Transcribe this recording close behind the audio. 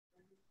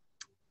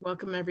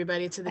Welcome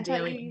everybody to the I thought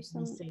Daily you used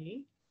some.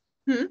 ABC.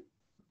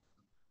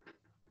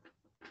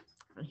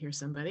 I hear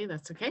somebody,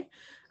 that's okay.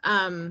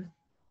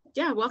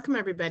 Yeah, welcome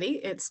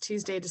everybody. It's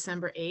Tuesday,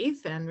 December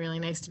 8th, and really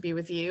nice to be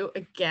with you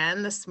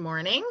again this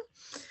morning.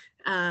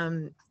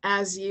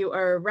 As you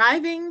are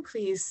arriving,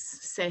 please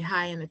say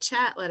hi in the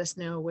chat. Let us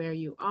know where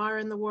you are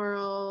in the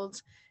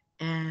world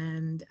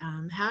and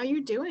how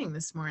you're doing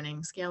this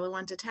morning. Scale of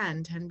 1 to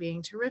 10, 10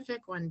 being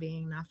terrific, 1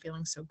 being not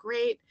feeling so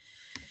great.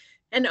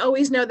 And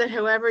always know that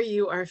however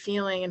you are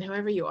feeling and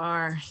whoever you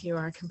are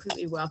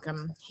completely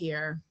welcome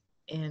here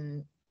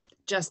in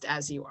just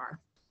as you are.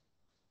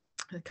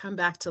 Come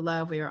back to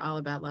love. We are all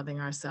about loving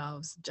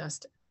ourselves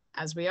just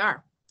as we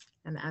are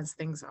and as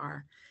things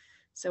are.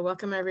 So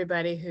welcome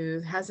everybody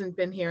who hasn't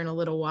been here in a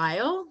little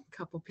while, a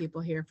couple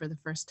people here for the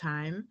first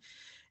time.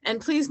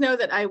 And please know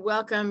that I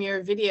welcome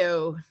your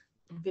video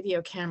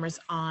cameras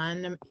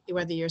on,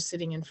 whether you're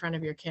sitting in front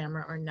of your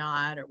camera or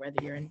not, or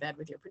whether you're in bed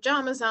with your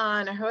pajamas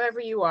on, or however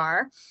you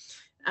are.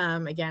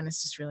 Again,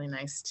 it's just really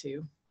nice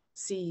to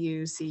see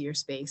you, see your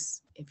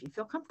space, if you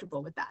feel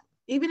comfortable with that.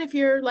 Even if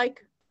you're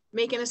like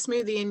making a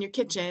smoothie in your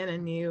kitchen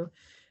and you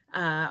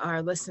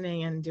are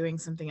listening and doing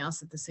something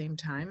else at the same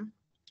time,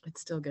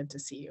 it's still good to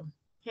see you.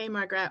 Hey,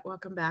 Margaret,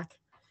 welcome back.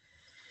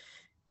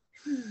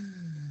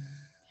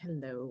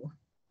 Hello.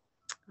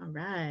 All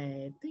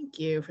right. Thank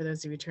you for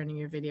those of you turning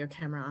your video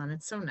camera on.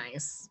 It's so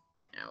nice.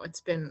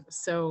 It's been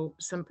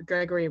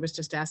Gregory was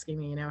just asking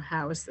me,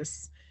 how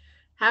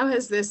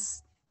has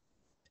this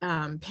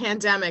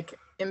pandemic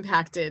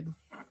impacted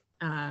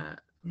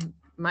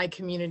my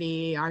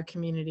community, our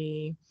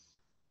community?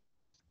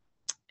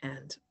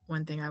 And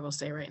one thing I will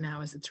say right now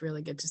is it's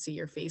really good to see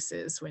your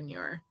faces when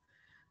you're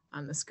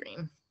on the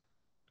screen.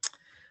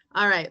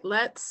 All right,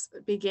 let's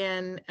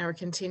begin or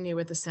continue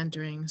with the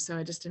centering. So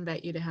I just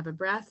invite you to have a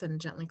breath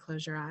and gently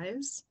close your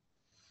eyes.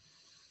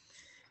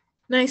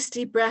 Nice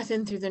deep breath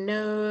in through the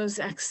nose,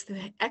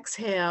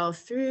 exhale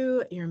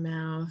through your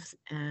mouth,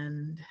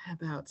 and how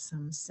about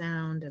some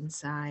sound and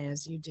sigh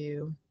as you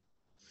do.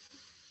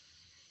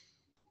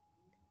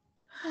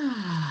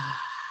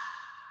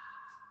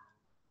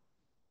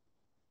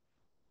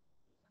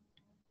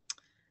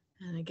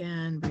 And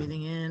again,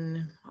 breathing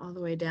in all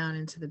the way down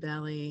into the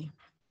belly.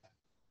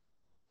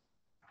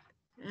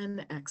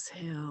 And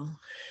exhale.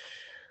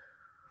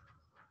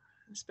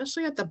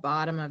 Especially at the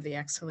bottom of the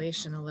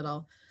exhalation, a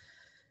little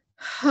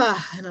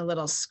and a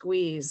little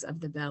squeeze of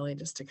the belly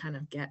just to kind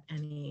of get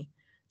any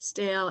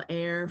stale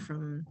air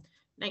from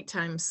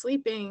nighttime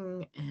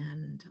sleeping,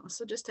 and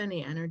also just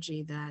any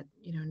energy that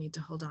you don't need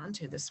to hold on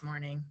to this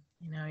morning.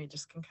 You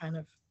just can kind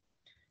of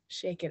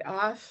shake it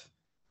off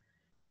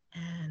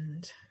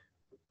and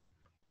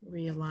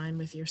realign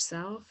with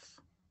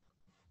yourself.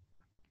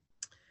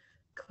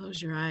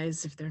 Close your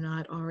eyes if they're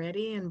not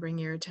already and bring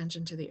your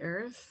attention to the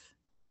earth.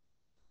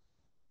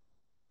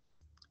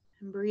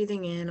 And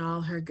breathing in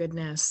all her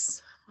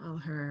goodness, all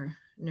her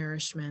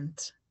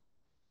nourishment,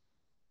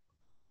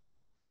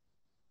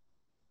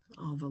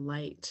 all the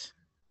light.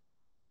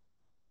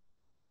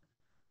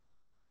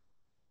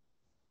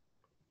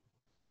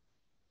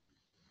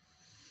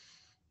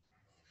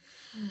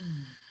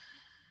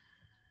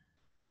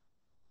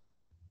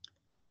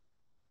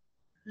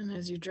 And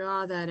as you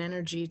draw that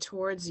energy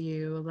towards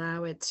you,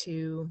 allow it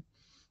to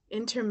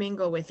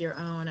intermingle with your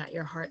own at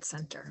your heart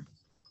center.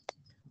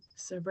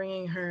 So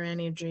bringing her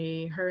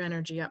energy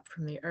up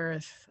from the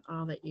earth,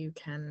 all that you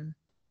can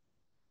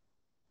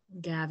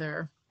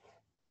gather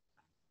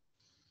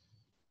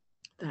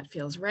that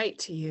feels right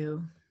to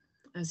you.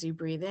 As you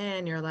breathe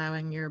in, you're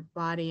allowing your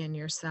body and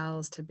your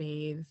cells to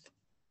bathe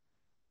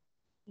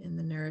in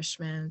the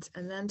nourishment.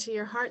 And then to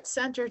your heart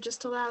center,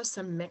 just allow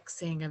some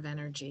mixing of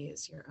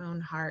energies, your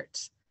own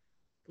heart,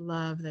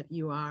 love that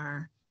you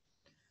are.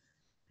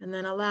 And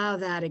then allow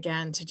that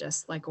again to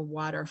just like a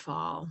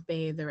waterfall,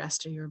 bathe the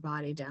rest of your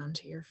body down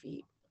to your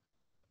feet.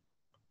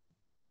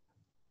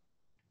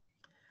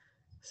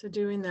 So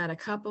doing that a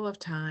couple of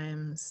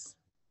times,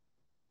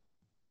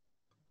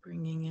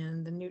 bringing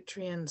in the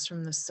nutrients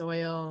from the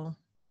soil,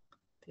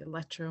 the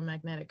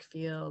electromagnetic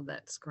field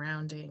that's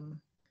grounding.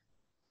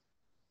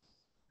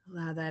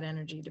 Allow that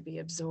energy to be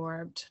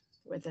absorbed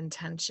with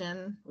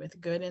intention,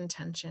 with good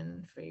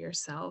intention for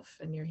yourself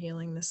and your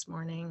healing this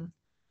morning.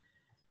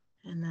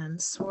 And then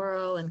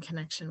swirl in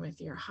connection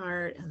with your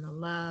heart and the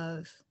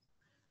love.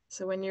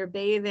 So when you're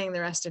bathing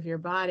the rest of your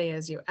body,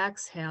 as you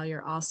exhale,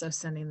 you're also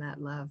sending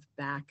that love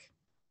back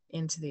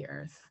into the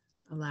earth,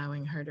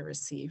 allowing her to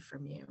receive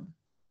from you.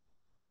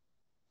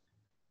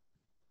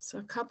 So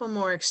a couple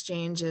more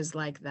exchanges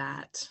like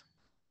that,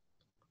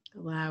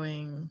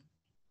 allowing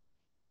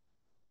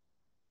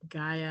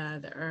Gaia,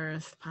 the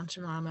earth,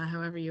 Pachamama,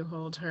 however you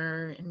hold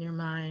her in your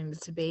mind,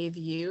 to bathe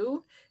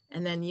you,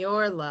 and then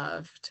your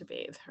love to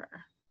bathe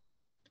her.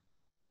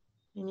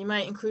 And you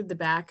might include the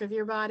back of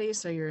your body,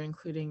 so you're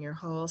including your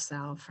whole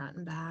self, front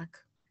and back.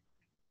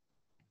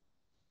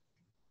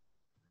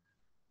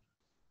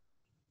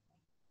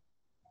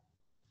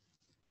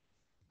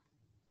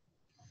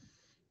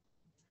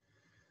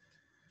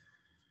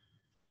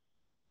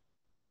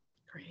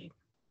 Great.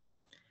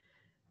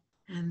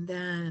 And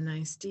then a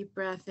nice deep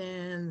breath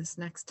in. This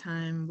next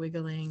time,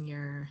 wiggling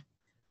your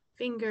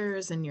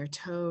fingers and your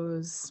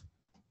toes.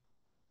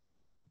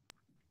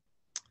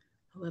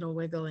 A little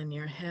wiggle in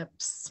your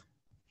hips.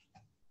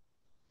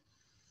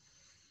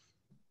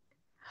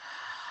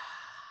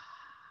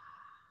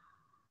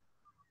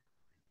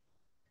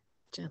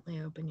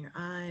 Gently open your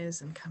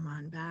eyes and come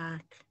on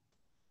back.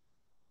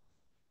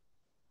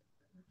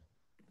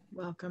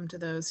 Welcome to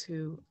those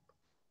who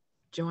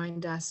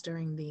joined us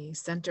during the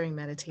centering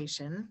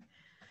meditation.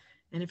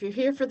 And if you're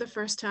here for the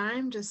first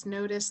time, just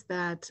notice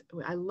that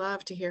I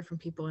love to hear from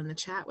people in the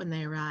chat when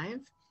they arrive.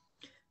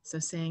 So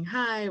saying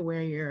hi,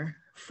 where you're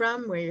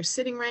from, where you're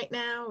sitting right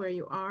now, where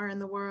you are in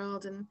the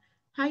world, and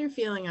how you're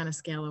feeling on a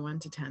scale of 1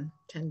 to 10,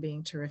 10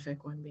 being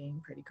terrific, 1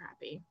 being pretty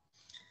crappy.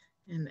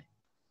 And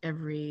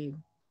every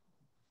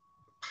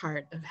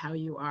part of how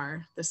you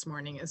are this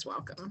morning is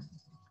welcome.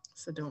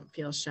 So don't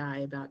feel shy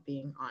about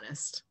being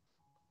honest.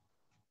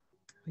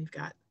 We've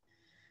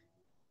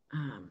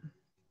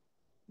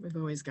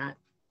always got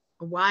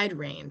a wide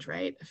range,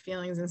 right, of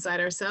feelings inside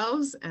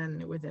ourselves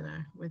and within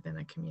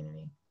a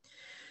community.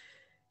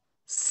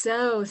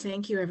 So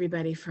thank you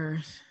everybody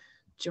for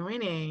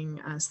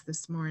joining us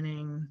this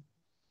morning.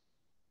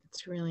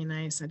 It's really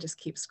nice. I just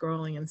keep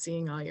scrolling and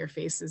seeing all your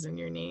faces and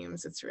your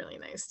names. It's really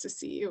nice to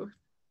see you.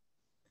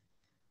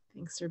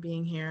 Thanks for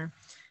being here.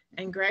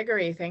 And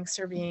Gregory, thanks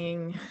for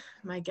being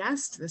my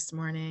guest this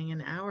morning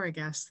and our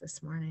guest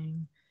this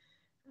morning.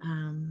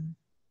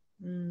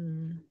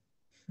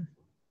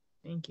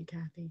 Thank you,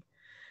 Kathy.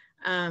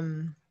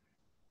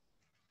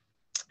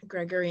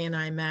 Gregory and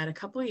I met a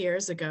couple of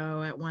years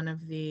ago at one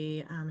of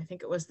the, I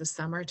think it was the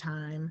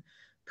summertime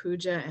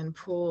puja and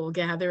pool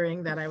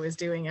gathering that I was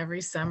doing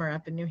every summer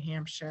up in New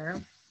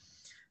Hampshire.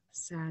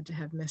 Sad to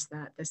have missed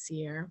that this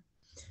year.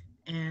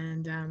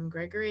 And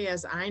Gregory,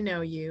 as I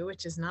know you,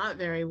 which is not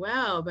very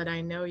well, but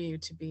I know you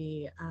to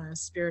be a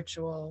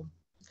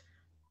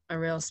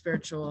real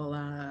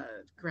spiritual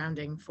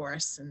grounding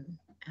force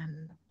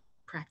and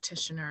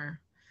practitioner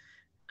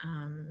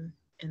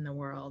in the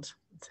world.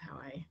 That's how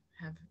I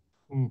have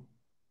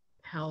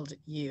held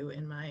you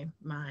in my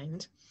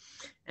mind.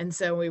 And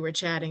so we were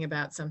chatting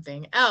about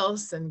something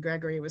else, and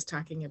Gregory was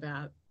talking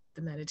about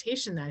the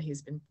meditation that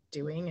he's been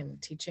doing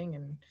and teaching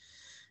and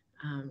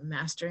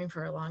mastering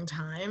for a long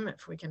time,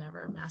 if we can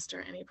ever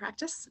master any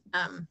practice.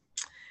 I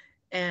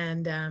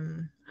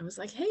was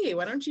like, hey,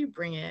 why don't you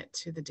bring it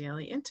to the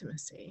daily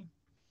intimacy?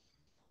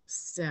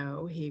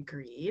 So he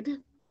agreed.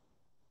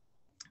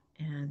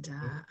 And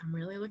I'm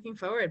really looking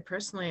forward.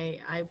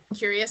 Personally, I'm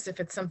curious if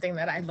it's something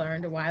that I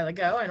learned a while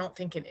ago. I don't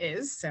think it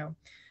is. So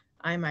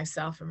I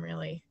myself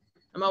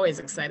I'm always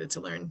excited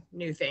to learn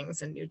new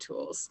things and new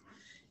tools.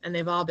 And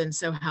they've all been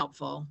so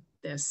helpful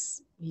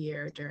this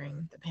year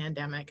during the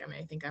pandemic. I mean,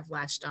 I think I've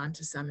latched on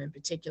to some in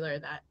particular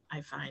that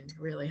I find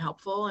really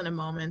helpful in a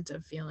moment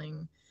of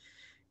feeling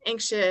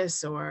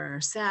anxious or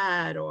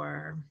sad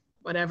or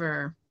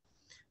whatever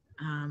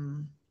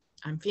I'm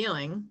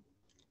feeling.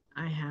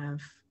 I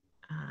have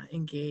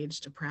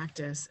engaged a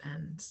practice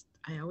and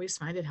I always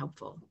find it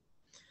helpful.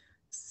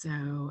 So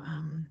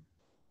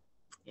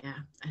yeah,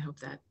 I hope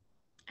that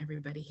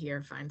everybody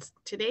here finds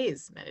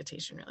today's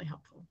meditation really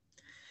helpful.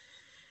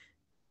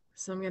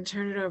 So I'm going to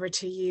turn it over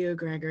to you,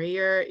 Gregory.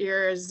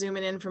 You're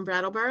zooming in from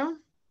Brattleboro?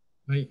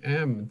 I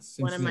am.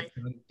 One of my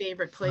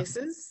favorite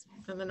places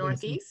in the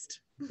Northeast.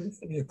 It seems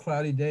to be a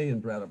cloudy day in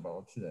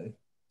Brattleboro today.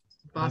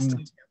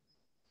 Boston.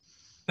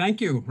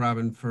 Thank you,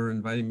 Robyn, for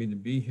inviting me to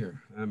be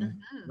here.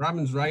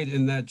 Robyn's right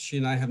in that she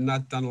and I have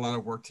not done a lot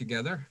of work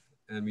together,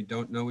 and we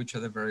don't know each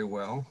other very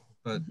well,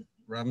 but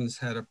Robyn's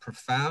had a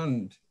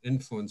profound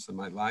influence in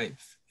my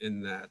life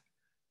in that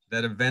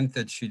event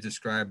that she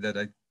described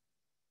that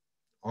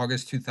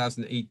August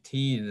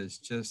 2018 is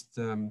just,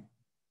 who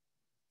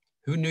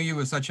knew you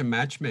were such a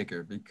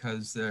matchmaker?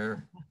 Because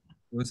there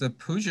was a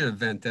puja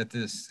event at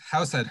this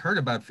house I'd heard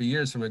about for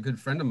years from a good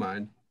friend of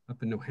mine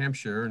up in New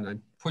Hampshire, and I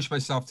pushed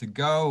myself to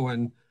go,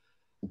 and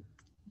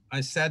I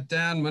sat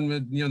down when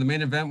the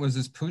main event was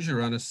this puja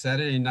on a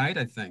Saturday night,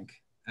 I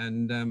think,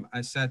 and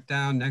I sat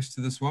down next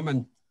to this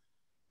woman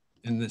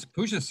in this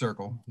puja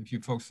circle, if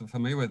you folks are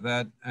familiar with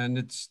that, and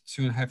it's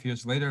 2.5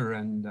 years later,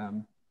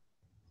 and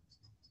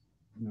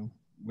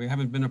we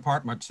haven't been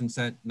apart much since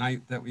that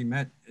night that we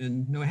met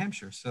in New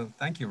Hampshire. So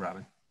thank you,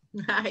 Robyn.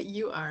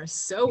 You are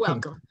so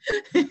welcome.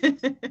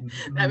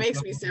 That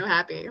makes me so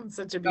happy. I'm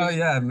such a beautiful. Oh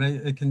yeah,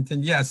 it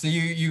continues. Yeah, so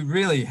you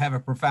really have a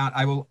profound.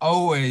 I will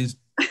always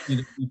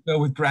be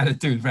filled with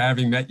gratitude for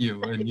having met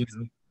you,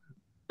 and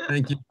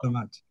thank you so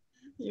much.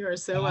 You are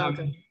so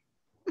welcome.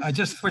 I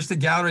just switched to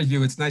gallery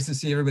view. It's nice to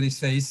see everybody's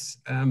face.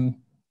 I'm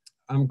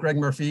Greg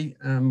Murphy.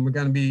 We're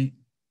going to be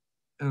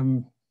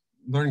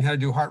learning how to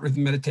do heart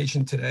rhythm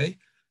meditation today.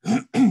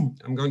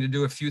 I'm going to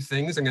do a few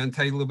things. I'm going to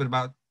tell you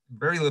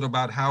very little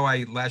about how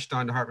I latched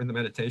on to heart rhythm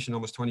meditation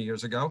almost 20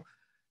 years ago.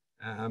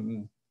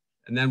 And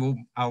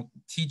then I'll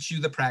teach you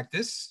the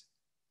practice.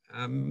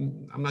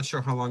 I'm not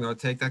sure how long it'll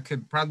take. That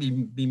could probably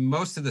be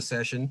most of the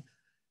session,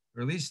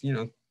 or at least,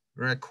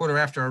 we're at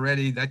 1/4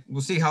 already. That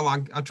we'll see how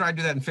long. I'll try to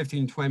do that in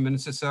 15, 20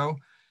 minutes or so.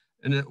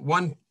 And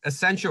one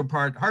essential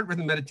part, heart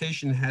rhythm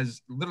meditation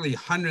has literally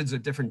hundreds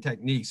of different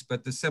techniques,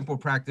 but the simple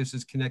practice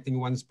is connecting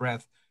one's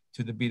breath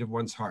to the beat of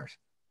one's heart.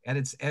 At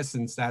its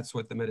essence, that's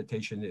what the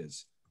meditation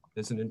is.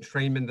 There's an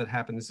entrainment that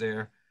happens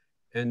there.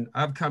 And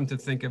I've come to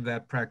think of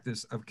that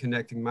practice of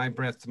connecting my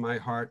breath to my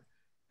heart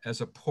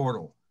as a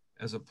portal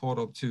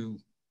to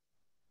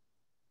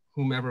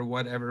whomever,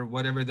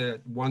 whatever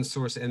the one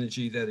source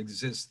energy that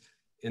exists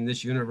in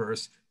this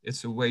universe.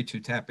 It's a way to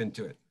tap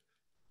into it.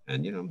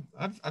 And, you know,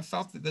 I've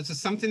felt that there's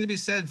something to be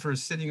said for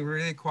sitting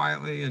really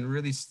quietly and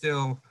really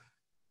still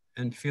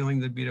and feeling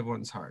the beat of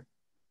one's heart.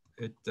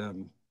 It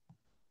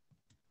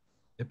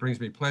brings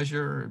me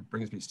pleasure, it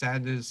brings me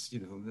sadness.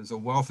 You know, there's a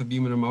wealth of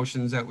human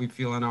emotions that we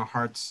feel in our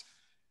hearts,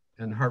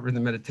 and heart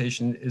rhythm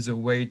meditation is a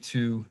way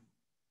to,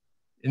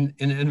 in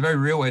a very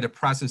real way, to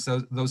process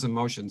those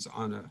emotions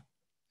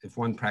if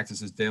one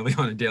practices daily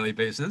on a daily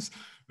basis,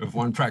 if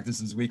one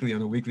practices weekly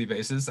on a weekly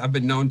basis. I've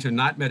been known to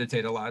not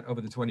meditate a lot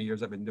over the 20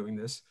 years I've been doing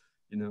this.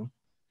 You know,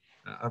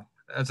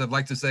 as I'd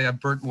like to say, I've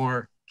burnt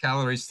more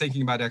calories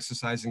thinking about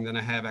exercising than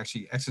I have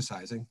actually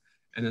exercising.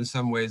 And in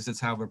some ways, that's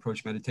how I've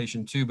approached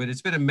meditation too. But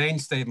it's been a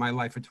mainstay of my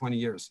life for 20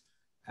 years.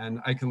 And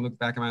I can look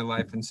back at my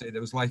life and say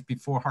there was life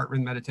before heart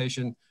rhythm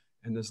meditation,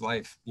 and there's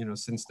life, you know,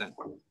 since then.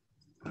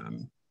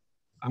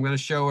 I'm going to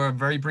show a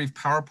very brief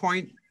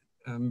PowerPoint,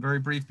 very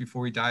brief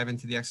before we dive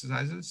into the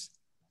exercises.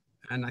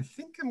 And I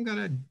think I'm going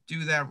to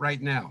do that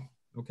right now.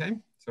 Okay.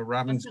 So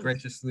Robyn's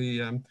graciously.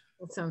 That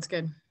sounds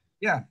good.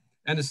 Yeah.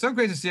 And it's so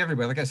great to see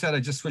everybody. Like I said,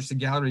 I just switched to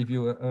gallery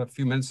view a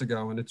few minutes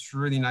ago, and it's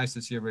really nice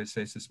to see everybody's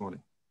face this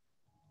morning.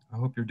 I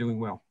hope you're doing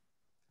well.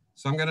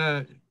 So I'm going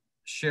to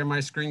share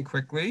my screen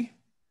quickly.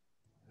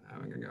 I'm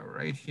going to go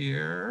right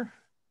here.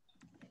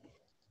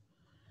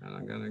 And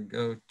I'm going to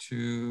go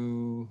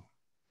to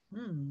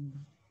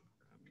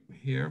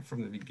here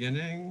from the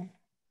beginning.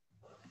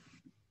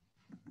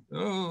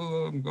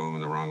 Oh, I'm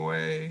going the wrong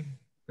way.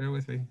 Bear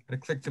with me. I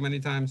clicked too many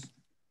times.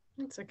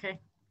 It's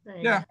okay.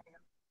 Yeah.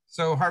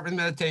 So heart rhythm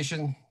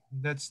meditation,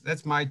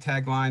 that's my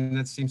tagline.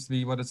 That seems to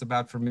be what it's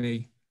about for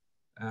me.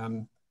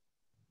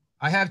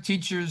 I have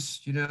teachers,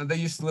 you know, they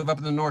used to live up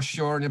in the North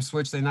Shore in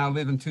Ipswich. They now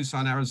live in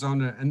Tucson,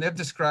 Arizona. And they've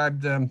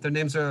described, their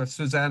names are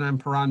Susanna and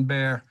Paran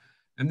Bear.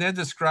 And they've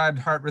described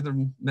heart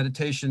rhythm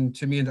meditation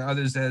to me and to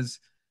others as,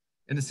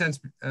 in a sense,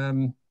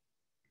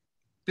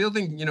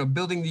 building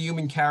the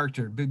human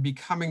character,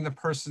 becoming the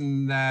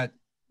person that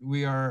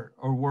we are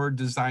or were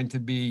designed to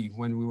be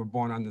when we were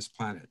born on this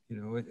planet. You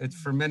know, it's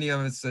for many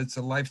of us, it's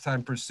a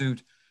lifetime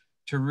pursuit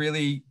to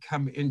really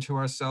come into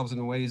ourselves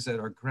in ways that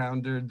are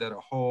grounded, that are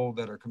whole,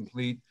 that are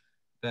complete,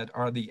 that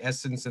are the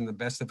essence and the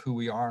best of who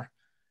we are.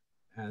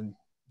 And,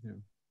 you know,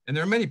 and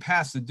there are many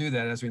paths to do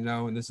that, as we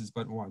know, and this is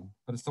but one.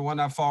 But it's the one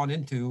I've fallen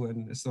into,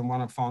 and it's the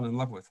one I've fallen in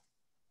love with.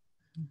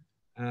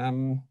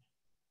 I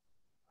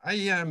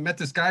met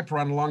this guy,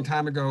 Paran, a long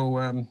time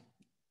ago,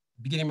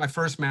 beginning my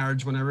first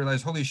marriage, when I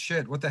realized, holy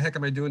shit, what the heck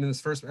am I doing in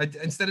this first?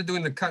 Instead of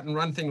doing the cut and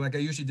run thing like I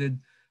usually did,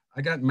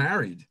 I got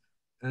married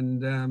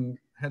and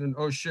had an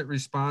oh shit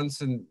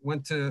response, and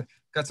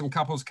got some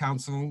couples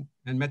counseling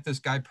and met this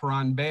guy,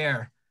 Paran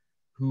Bear,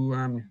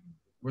 who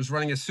was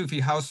running a Sufi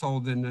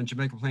household in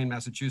Jamaica Plain,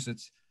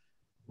 Massachusetts,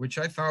 which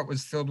I thought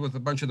was filled with a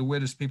bunch of the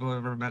weirdest people I've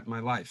ever met in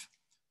my life.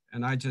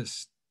 And I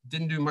just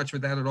didn't do much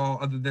with that at all,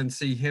 other than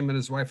see him and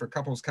his wife for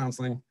couples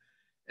counseling.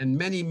 And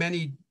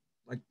many,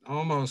 like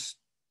almost,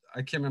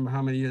 I can't remember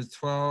how many years,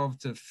 12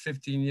 to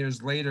 15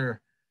 years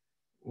later,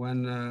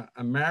 when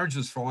a marriage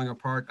was falling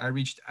apart, I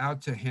reached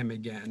out to him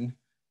again.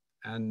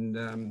 And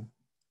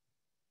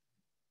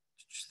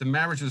the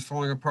marriage was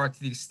falling apart to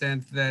the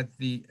extent that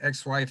the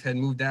ex-wife had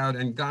moved out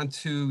and gone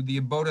to the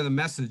Abode of the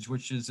Message,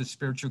 which is a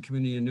spiritual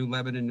community in New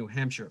Lebanon, New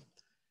Hampshire.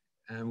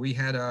 And we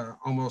had a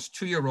almost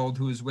 2-year-old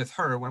who was with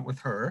her, went with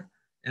her.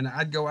 And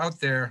I'd go out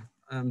there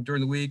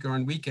during the week or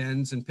on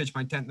weekends and pitch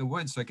my tent in the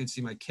woods so I could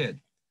see my kid.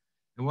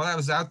 And while I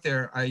was out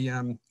there,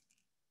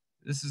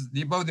 this is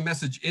the Abode of the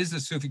Message is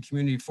a Sufi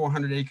community,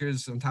 400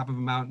 acres on top of a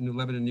mountain, New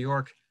Lebanon, New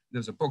York.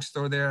 There's a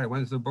bookstore there. I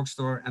went to the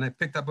bookstore and I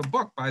picked up a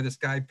book by this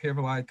guy,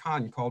 Pirvalai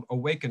Khan, called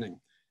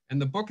Awakening.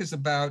 And the book is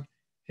about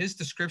his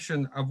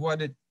description of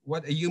what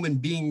a human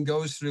being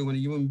goes through when a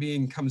human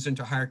being comes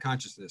into higher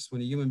consciousness,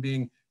 when a human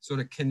being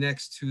sort of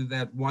connects to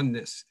that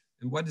oneness.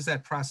 And what is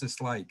that process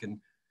like?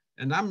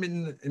 And I'm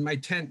in my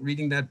tent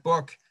reading that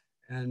book,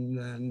 and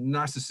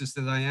narcissist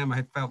that I am,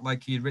 I felt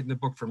like he had written the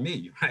book for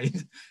me, right?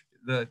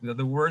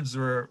 The words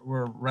were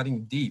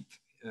running deep,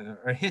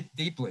 or hit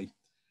deeply.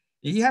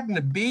 He happened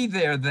to be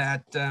there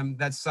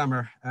that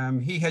summer.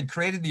 He had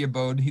created the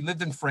Abode. He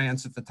lived in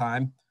France at the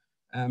time,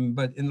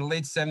 but in the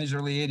late 70s,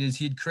 early 80s,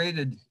 he'd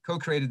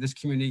co-created this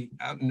community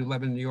out in New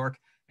Lebanon, New York,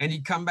 and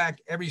he'd come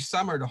back every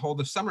summer to hold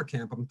a summer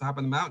camp on top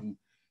of the mountain.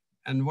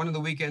 And one of the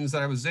weekends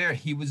that I was there,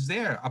 he was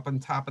there up on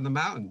top of the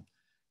mountain.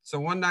 So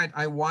one night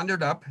I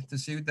wandered up to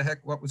see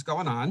what was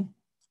going on.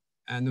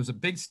 And there was a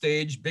big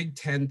stage, big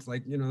tent,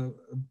 like, you know,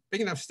 a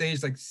big enough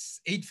stage, like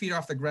 8 feet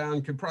off the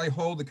ground, could probably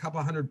hold a couple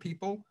 100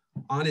 people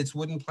on its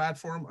wooden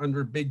platform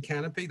under a big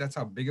canopy. That's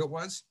how big it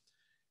was.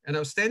 And I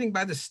was standing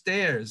by the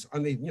stairs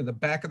on the, the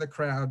back of the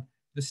crowd,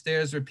 the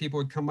stairs where people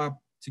would come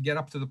up to get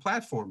up to the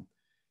platform.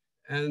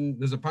 And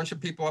there's a bunch of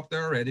people up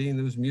there already, and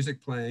there was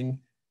music playing,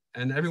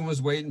 and everyone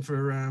was waiting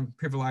for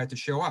Piverlai to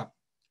show up.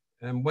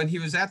 And when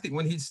he'd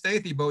stay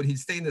at the boat, he'd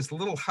stay in this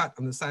little hut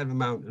on the side of a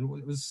mountain. And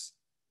it was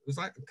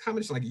like a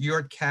combination, like a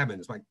yurt cabin.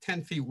 It's like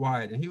 10 feet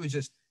wide. And he would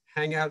just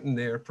hang out in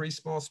there, pretty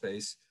small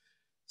space.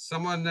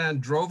 Someone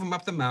drove him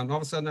up the mountain. All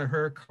of a sudden I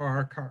heard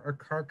a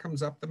car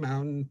comes up the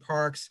mountain,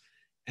 parks,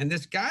 and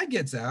this guy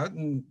gets out,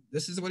 and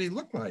this is what he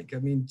looked like. I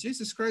mean,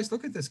 Jesus Christ,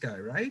 look at this guy,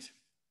 right?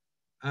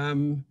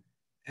 And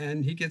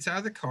he gets out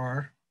of the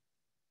car.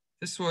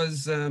 This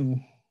was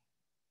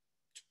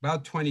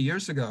about 20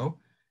 years ago.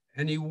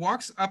 And he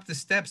walks up the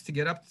steps to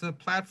get up to the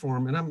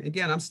platform. And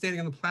I'm standing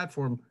on the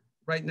platform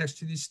right next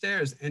to these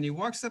stairs. And he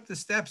walks up the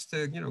steps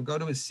to, go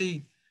to his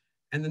seat.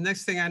 And the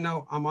next thing I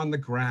know, I'm on the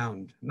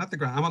ground, not the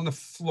ground, I'm on the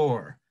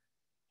floor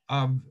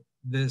of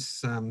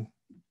this,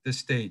 this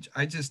stage.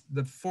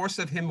 The force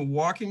of him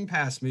walking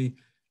past me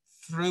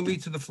threw me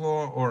to the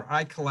floor, or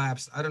I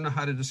collapsed. I don't know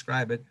how to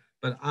describe it,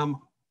 but I'm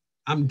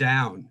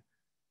down,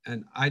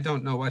 and I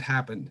don't know what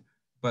happened.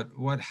 But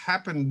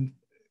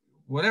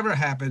whatever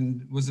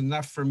happened was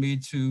enough for me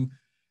to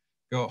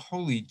go,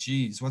 holy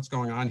geez, what's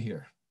going on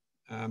here?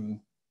 And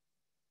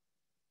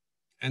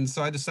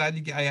so I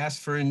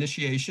asked for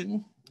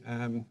initiation.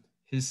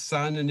 His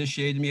son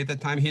initiated me at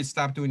that time. He had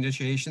stopped doing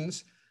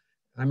initiations.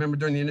 I remember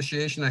during the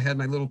initiation, I had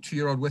my little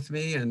 2-year-old with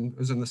me, and it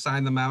was on the side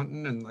of the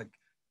mountain, and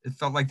it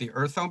felt like the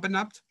earth opened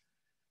up.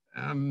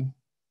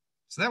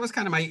 So that was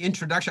kind of my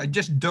introduction. I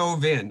just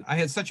dove in. I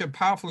had such a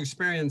powerful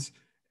experience.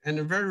 And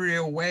in a very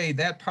real way,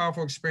 that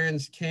powerful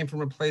experience came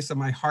from a place of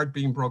my heart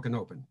being broken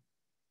open.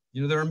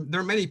 There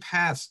are many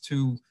paths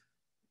to,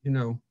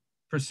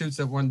 pursuits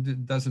that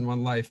one does in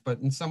one life. But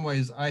in some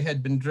ways, I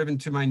had been driven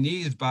to my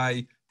knees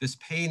by this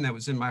pain that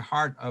was in my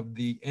heart of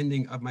the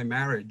ending of my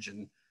marriage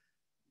and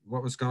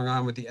what was going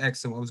on with the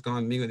ex and what was going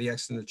on with me with the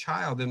ex and the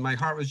child. And my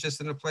heart was just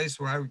in a place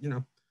where I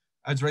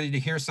was ready to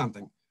hear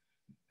something.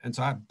 And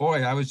so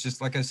I was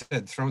just, like I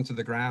said, thrown to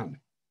the ground.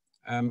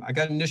 I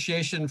got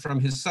initiation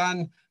from his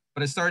son.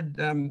 But I started,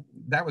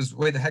 that was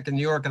way the heck in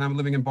New York, and I'm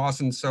living in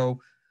Boston.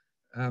 So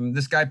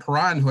this guy,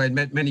 Paran, who I had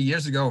met many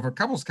years ago for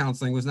couples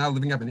counseling, was now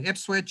living up in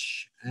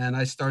Ipswich. And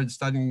I started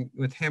studying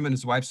with him and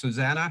his wife,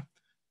 Susanna,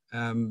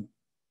 on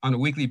a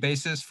weekly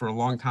basis for a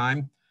long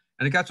time.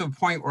 And it got to a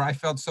point where I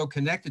felt so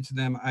connected to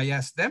them. I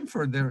asked them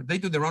they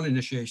do their own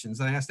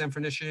initiations. I asked them for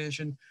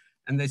initiation,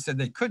 and they said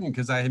they couldn't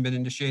because I had been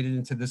initiated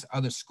into this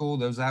other school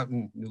that was out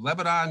in New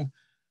Lebanon.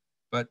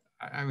 But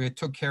I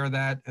took care of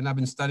that, and I've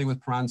been studying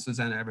with Paran and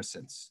Susanna ever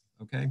since,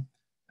 okay?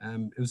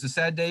 It was a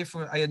sad day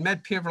I had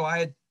met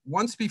Piverlai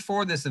once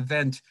before this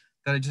event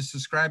that I just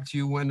described to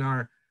you when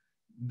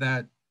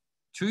that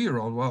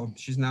 2-year-old, well,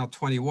 she's now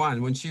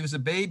 21, when she was a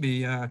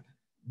baby,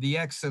 the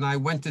ex and I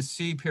went to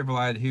see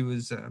Piverlai. He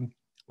was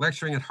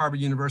lecturing at Harvard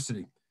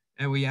University,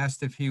 and we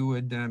asked if he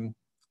would do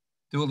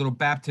a little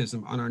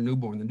baptism on our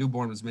newborn. The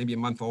newborn was maybe a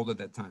month old at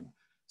that time.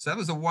 So that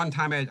was the one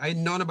time I had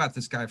known about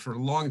this guy for a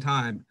long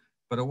time,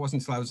 but it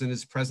wasn't until I was in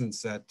his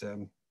presence that,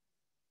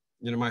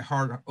 my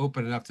heart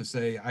opened enough to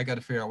say, I got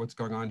to figure out what's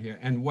going on here.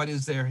 And what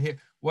is there here?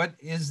 What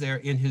is there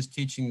in his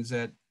teachings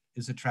that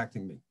is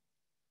attracting me?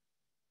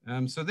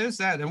 So there's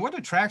that. And what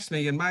attracts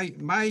me and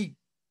my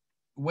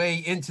way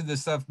into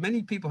this stuff,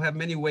 many people have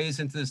many ways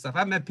into this stuff.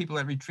 I've met people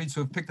at retreats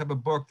who have picked up a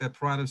book that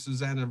Paran and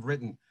Susanna have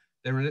written.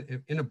 They were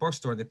in a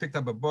bookstore. They picked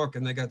up a book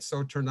and they got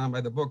so turned on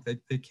by the book,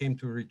 they came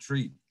to a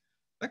retreat.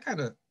 That kind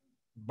of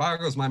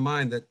boggles my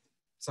mind that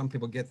some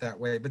people get that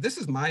way, but this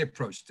is my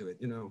approach to it.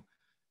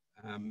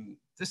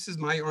 This is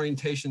my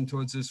orientation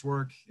towards this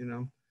work.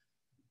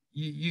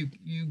 You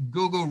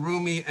Google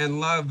Rumi and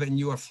love, and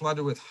you are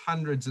flooded with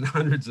hundreds and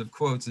hundreds of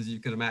quotes, as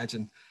you can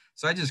imagine.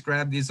 So I just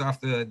grabbed these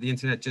off the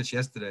internet just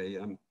yesterday,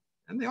 and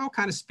they all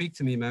kind of speak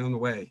to me in my own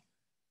way.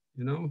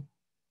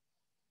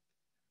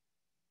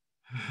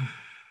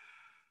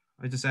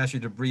 I just ask you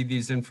to breathe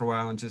these in for a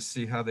while and just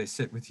see how they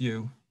sit with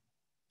you.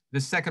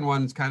 This second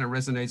one kind of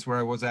resonates where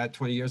I was at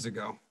 20 years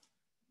ago.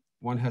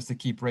 One has to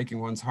keep breaking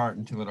one's heart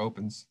until it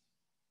opens.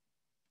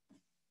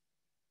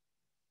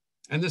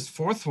 And this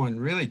fourth one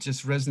really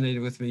just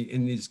resonated with me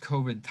in these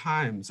COVID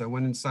times. I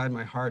went inside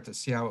my heart to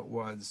see how it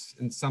was,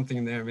 and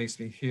something there makes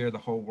me hear the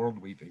whole world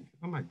weeping.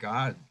 Oh my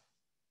God,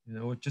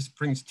 it just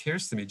brings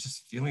tears to me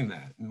just feeling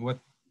that, and what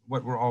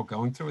we're all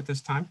going through at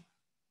this time.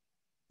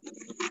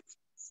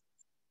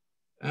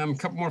 A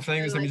couple more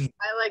things. I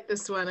like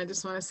this one. I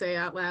just want to say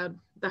out loud,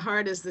 the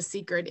heart is the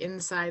secret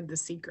inside the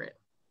secret.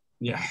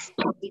 Yeah.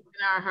 Deep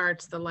in our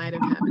hearts, the light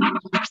of heaven.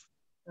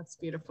 That's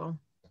beautiful.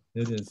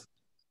 It is.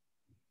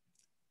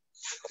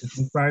 It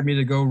inspired me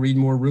to go read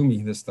more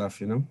Rumi, this stuff,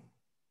 In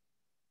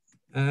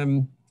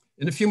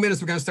a few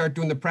minutes, we're going to start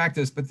doing the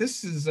practice, but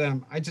this is,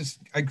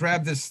 I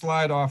grabbed this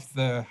slide off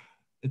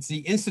it's the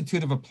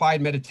Institute of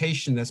Applied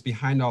Meditation that's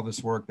behind all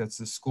this work. That's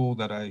the school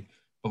that I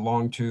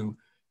belong to.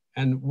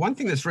 And one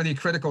thing that's really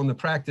critical in the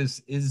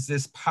practice is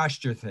this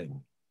posture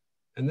thing.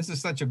 And this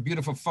is such a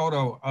beautiful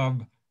photo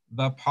of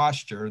the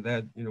posture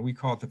that, we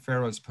call it the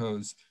Pharaoh's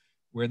pose,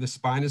 where the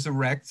spine is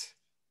erect,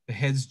 the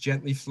head's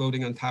gently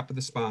floating on top of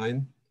the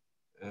spine.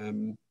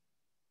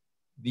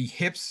 The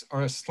hips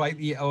are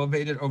slightly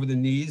elevated over the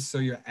knees, so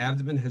your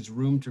abdomen has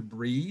room to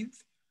breathe.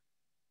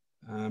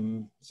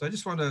 So I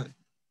just want to,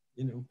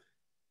 in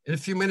a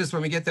few minutes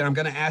when we get there, I'm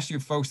going to ask you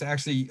folks to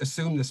actually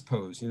assume this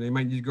pose. You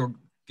might need to go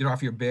get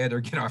off your bed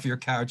or get off your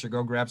couch or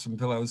go grab some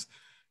pillows.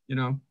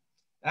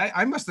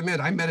 I must admit,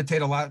 I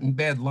meditate a lot in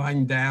bed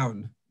lying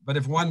down, but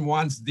if one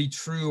wants the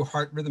true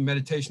heart rhythm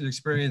meditation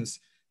experience,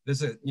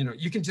 there's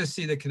you can just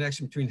see the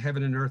connection between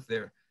heaven and earth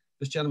there.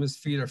 This gentleman's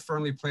feet are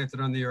firmly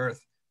planted on the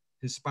earth.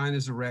 His spine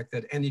is erect,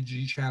 that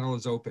energy channel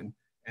is open,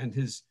 and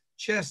his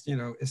chest,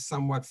 is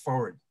somewhat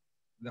forward.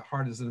 The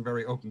heart is in a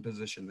very open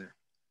position there.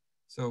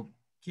 So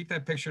keep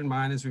that picture in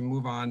mind as we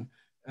move on.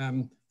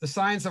 The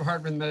science of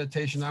heart rhythm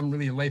meditation, I'm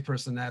really a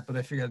layperson in that, but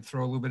I figured I'd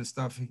throw a little bit of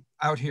stuff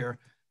out here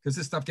because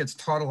this stuff gets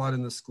taught a lot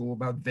in the school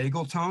about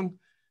vagal tone.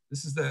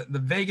 This is the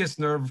vagus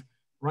nerve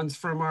runs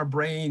from our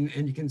brain,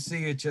 and you can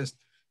see it just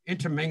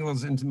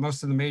intermingles into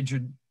most of the major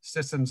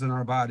systems in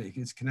our body.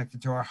 It's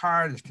connected to our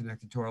heart, it's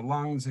connected to our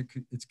lungs,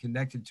 it's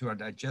connected to our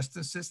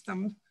digestive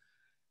system.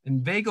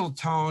 And vagal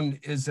tone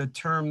is a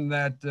term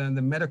that the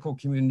medical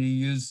community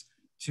use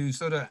to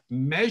sort of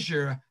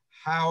measure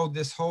how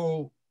this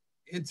whole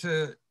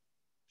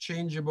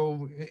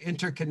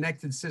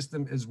interconnected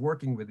system is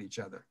working with each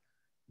other.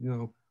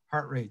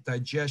 Heart rate,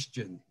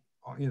 digestion,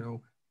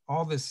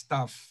 all this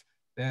stuff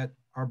that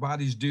our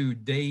bodies do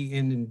day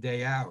in and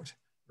day out,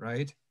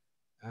 right?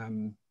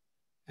 And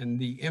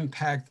the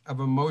impact of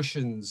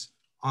emotions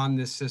on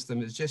this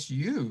system is just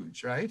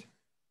huge, right?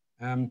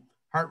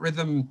 Heart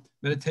rhythm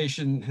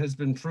meditation has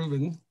been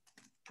proven.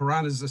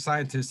 Puran is a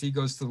scientist. He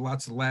goes to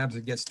lots of labs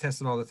and gets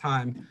tested all the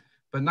time,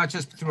 but not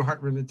just through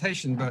heart rhythm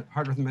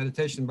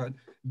meditation, but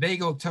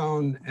vagal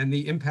tone and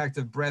the impact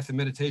of breath and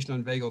meditation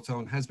on vagal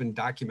tone has been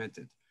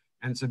documented.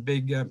 And it's a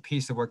big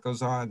piece of what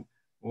goes on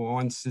when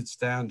one sits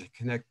down to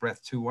connect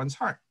breath to one's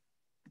heart.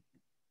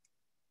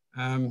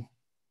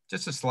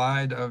 Just a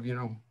slide of,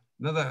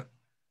 another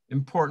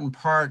important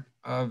part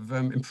of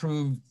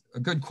improved a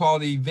good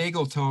quality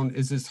vagal tone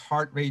is this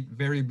heart rate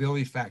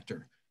variability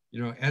factor.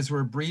 As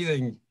we're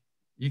breathing,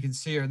 you can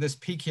see here, this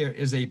peak here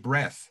is a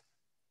breath.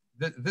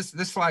 This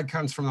slide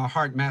comes from the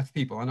heart math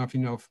people. I don't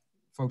know if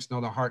folks know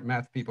the heart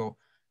math people,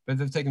 but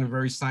they've taken a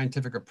very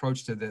scientific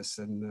approach to this,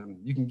 and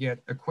you can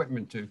get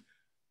equipment to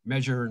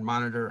measure and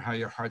monitor how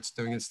your heart's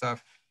doing and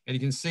stuff. And you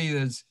can see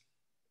there's,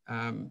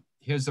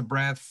 here's the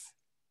breath,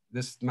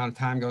 this amount of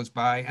time goes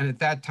by. And at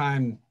that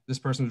time, this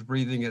person was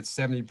breathing at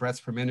 70 breaths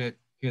per minute.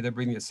 Here they're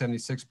breathing at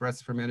 76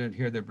 breaths per minute.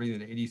 Here they're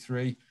breathing at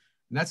 83. And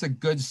that's a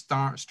good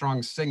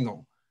strong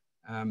signal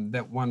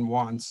that one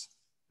wants.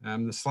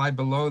 The slide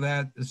below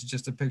that is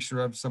just a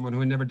picture of someone who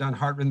had never done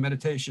heart rhythm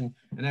meditation.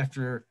 And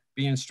after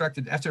being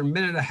instructed, after a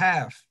minute and a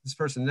half, this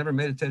person never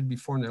meditated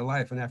before in their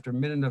life. And after a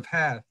minute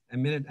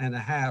and a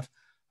half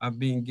of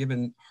being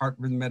given heart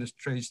rhythm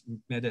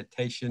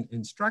meditation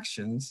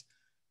instructions,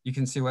 you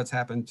can see what's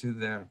happened to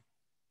their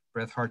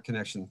breath-heart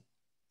connection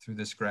through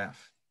this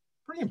graph.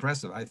 Pretty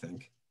impressive, I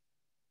think.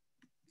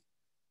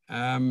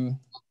 The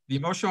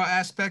emotional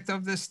aspect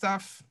of this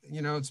stuff,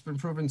 it's been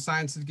proven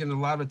science has given a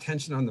lot of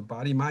attention on the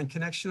body-mind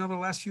connection over the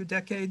last few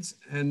decades,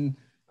 and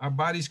our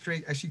bodies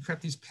actually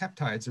create these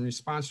peptides in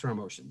response to our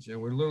emotions.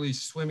 We're literally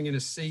swimming in a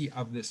sea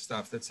of this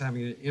stuff that's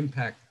having an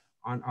impact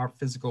on our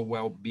physical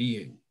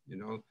well-being.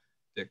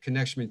 The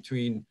connection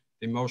between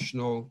the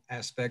emotional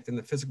aspect and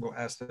the physical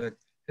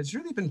aspect has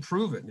really been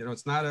proven.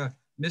 It's not a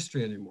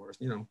mystery anymore.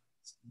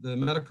 The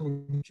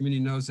medical community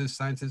knows this,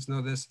 scientists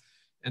know this,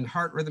 and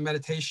heart rhythm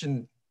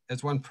meditation,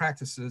 as one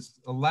practices,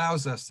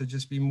 allows us to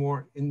just be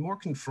in more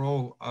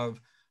control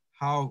of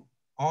how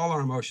all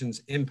our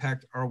emotions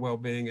impact our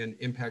well-being and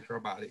impact our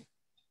body.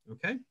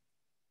 Okay,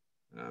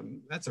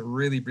 that's a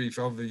really brief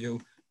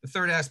overview. The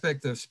third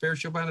aspect of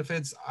spiritual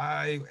benefits,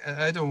 I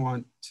don't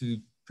want to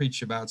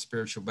preach about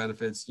spiritual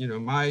benefits.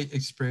 My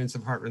experience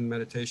of heart rhythm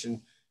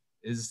meditation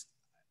is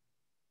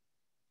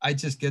I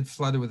just get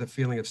flooded with a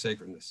feeling of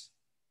sacredness.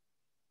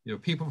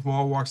 People from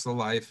all walks of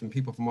life and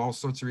people from all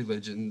sorts of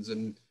religions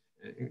and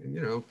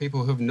people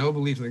who have no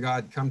belief in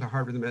God come to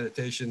heart rhythm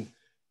meditation,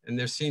 and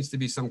there seems to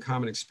be some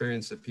common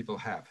experience that people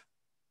have.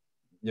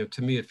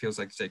 To me, it feels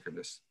like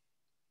sacredness.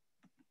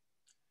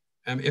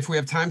 If we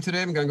have time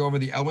today, I'm going to go over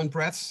the element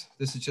breaths.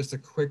 This is just a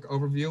quick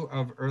overview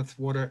of earth,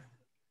 water,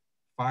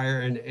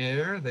 fire, and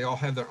air. They all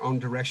have their own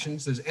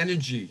directions. There's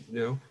energy,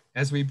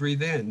 as we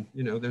breathe in,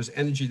 there's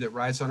energy that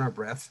rides on our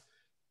breath.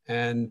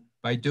 And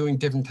by doing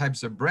different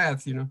types of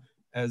breath,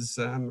 as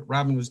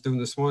Robyn was doing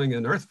this morning,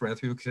 an earth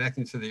breath, we were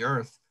connecting to the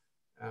earth.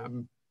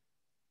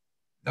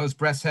 Those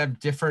breaths have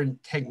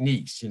different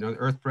techniques. The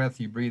earth breath,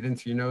 you breathe in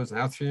through your nose and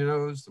out through your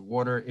nose. The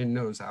water, in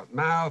nose, out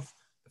mouth.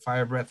 The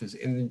fire breath is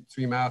in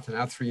through your mouth and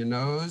out through your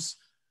nose.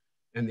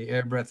 And the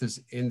air breath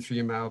is in through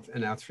your mouth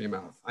and out through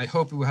your mouth. I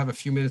hope we'll have a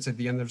few minutes at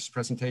the end of this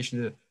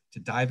presentation to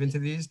dive into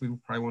these. We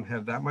probably won't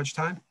have that much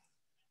time.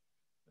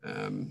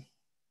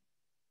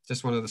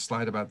 just one other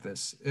slide about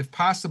this. If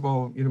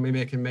possible,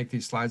 maybe I can make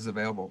these slides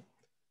available.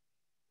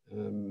 I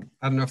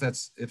don't know if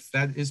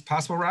that is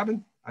possible,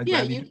 Robyn.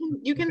 Yeah,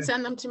 you can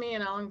send them to me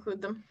and I'll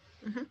include them.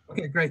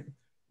 Okay, great.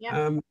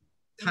 Yeah.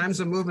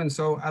 Times are moving,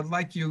 so I'd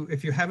like you,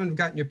 if you haven't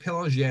gotten your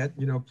pillows yet,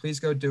 please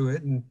go do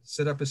it and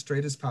sit up as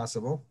straight as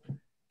possible.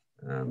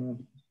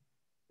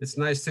 It's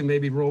nice to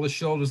maybe roll the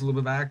shoulders a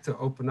little bit back to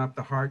open up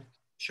the heart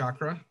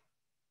chakra.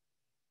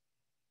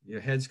 Your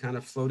head's kind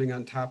of floating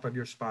on top of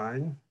your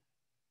spine,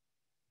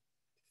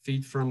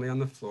 feet firmly on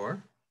the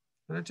floor.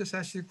 And I just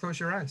ask you to close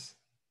your eyes.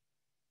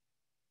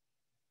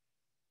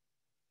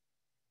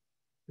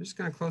 We're just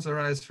going to close our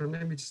eyes for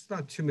maybe just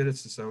about 2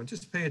 minutes or so and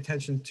just pay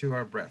attention to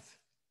our breath.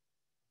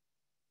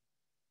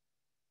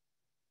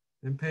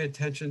 And pay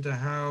attention to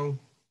how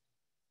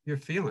you're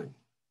feeling.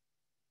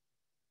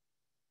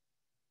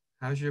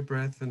 How's your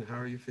breath and how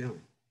are you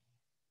feeling?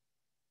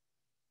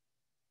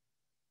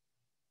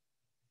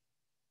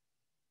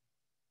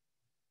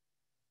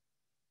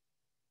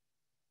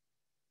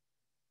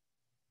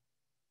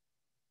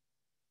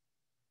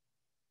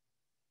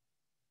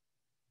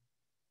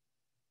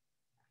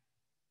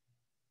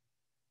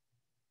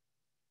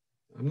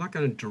 I'm not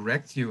going to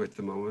direct you at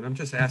the moment. I'm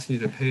just asking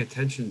you to pay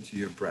attention to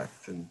your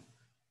breath. And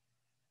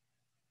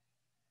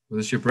what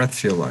does your breath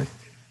feel like?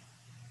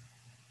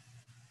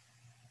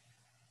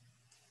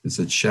 Is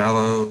it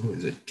shallow?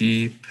 Is it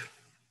deep?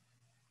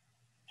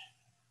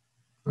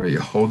 Are you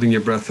holding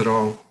your breath at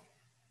all?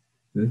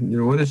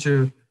 What is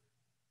your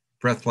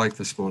breath like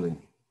this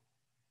morning?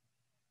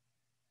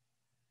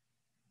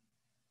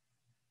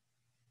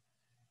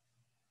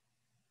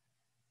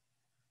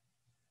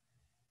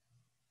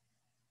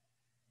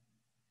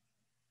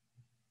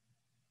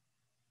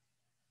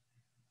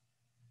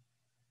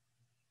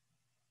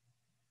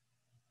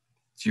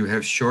 Do you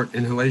have short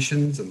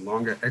inhalations and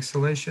longer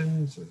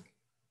exhalations,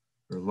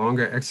 or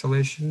longer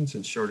exhalations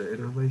and shorter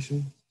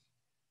inhalations?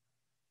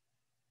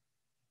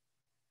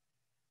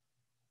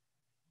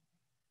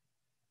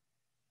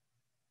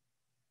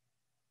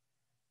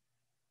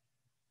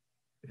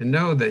 And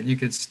know that you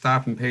could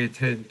stop and pay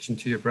attention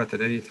to your breath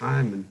at any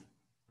time, and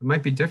it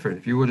might be different.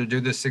 If you were to do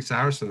this 6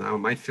 hours from now, it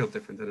might feel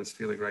different than it's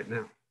feeling right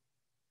now.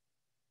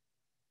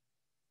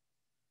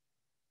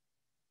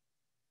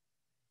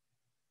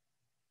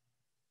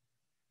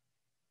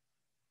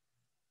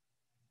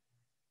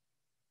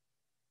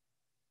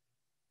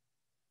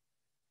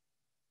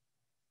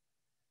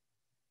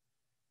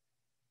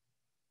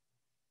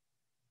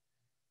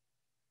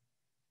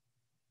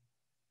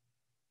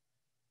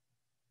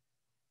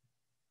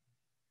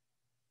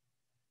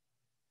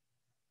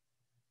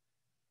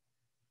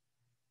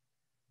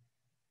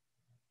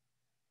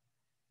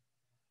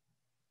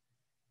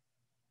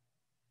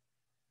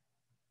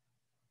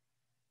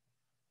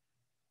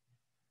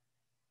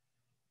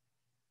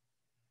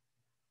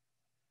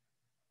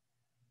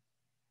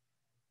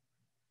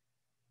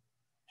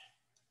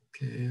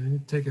 Okay,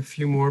 take a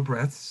few more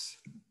breaths.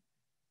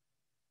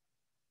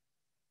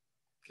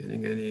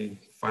 Getting any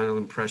final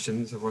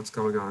impressions of what's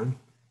going on?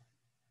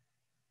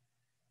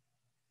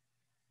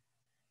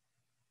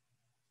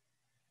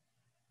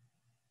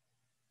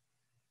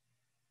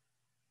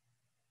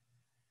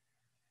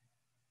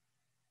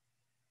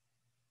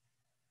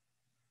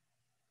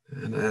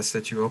 And I ask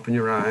that you open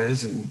your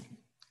eyes and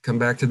come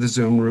back to the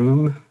Zoom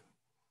room.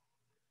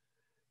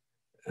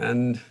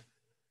 And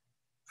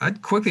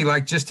I'd quickly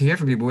like just to hear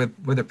from people,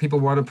 whether people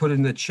want to put it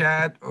in the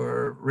chat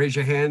or raise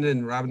your hand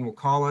and Robyn will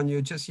call on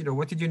you. Just,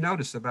 what did you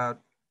notice about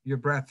your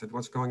breath and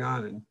what's going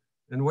on?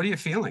 And what are you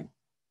feeling?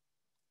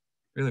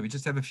 Really, we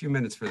just have a few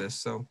minutes for this.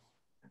 So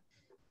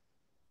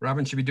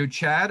Robyn, should we do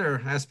chat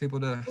or ask people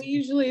to? We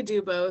usually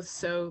do both.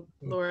 So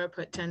Laura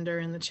put tender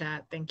in the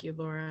chat. Thank you,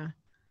 Laura.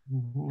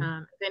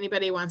 If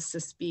anybody wants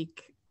to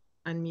speak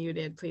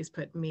unmuted, please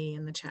put me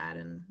in the chat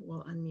and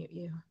we'll unmute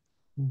you.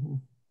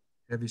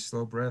 Heavy,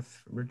 slow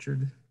breath from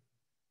Richard.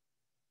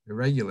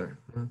 Irregular.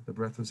 Huh? The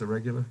breath was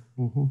irregular.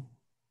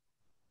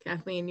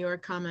 Kathleen, your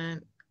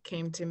comment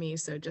came to me,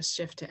 so just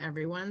shift to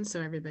everyone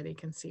so everybody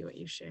can see what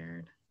you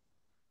shared.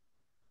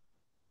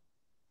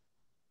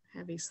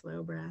 Heavy,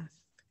 slow breath,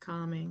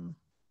 calming.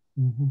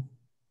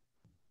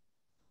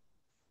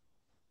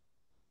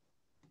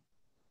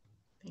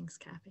 Thanks,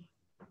 Kathy.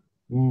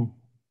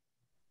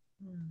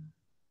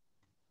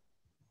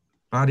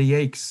 Body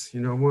aches.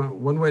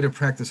 One way to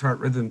practice heart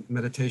rhythm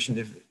meditation,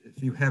 if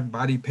you have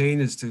body pain,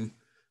 is to,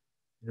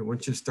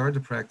 once you start to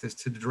practice,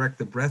 to direct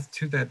the breath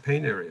to that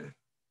pain area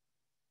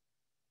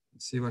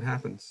and see what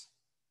happens.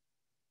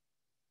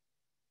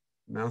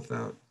 Mouth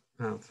out,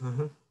 mouth.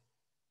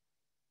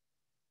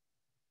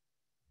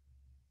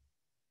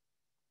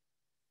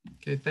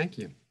 Okay, thank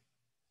you.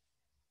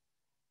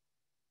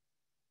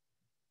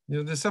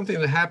 There's something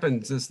that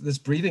happens, this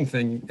breathing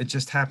thing, it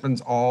just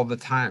happens all the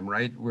time,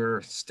 right?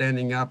 We're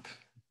standing up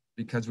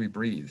because we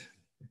breathe.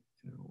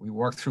 We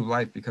walk through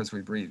life because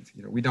we breathe.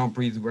 We don't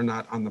breathe, we're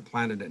not on the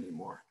planet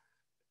anymore.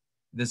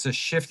 There's a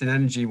shift in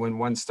energy when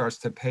one starts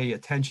to pay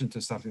attention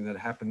to something that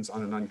happens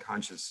on an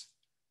unconscious,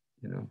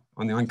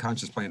 on the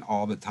unconscious plane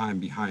all the time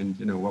behind,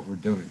 what we're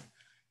doing.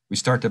 we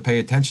start to pay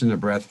attention to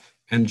breath,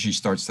 energy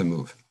starts to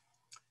move.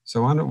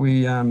 So why don't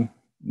we,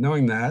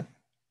 knowing that,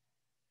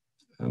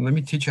 let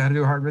me teach you how to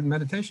do a heart rhythm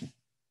meditation,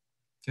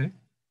 okay?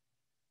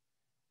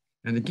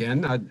 And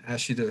again, I'd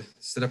ask you to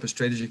sit up as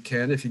straight as you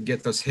can. If you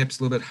get those hips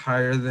a little bit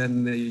higher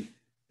than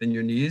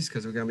your knees,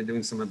 because we're going to be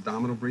doing some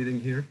abdominal breathing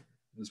here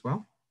as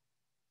well.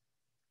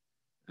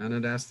 And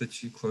I'd ask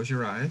that you close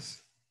your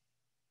eyes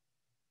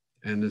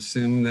and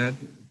assume that,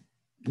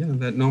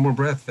 that normal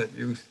breath that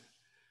you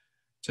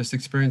just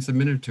experienced a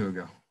minute or two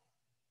ago.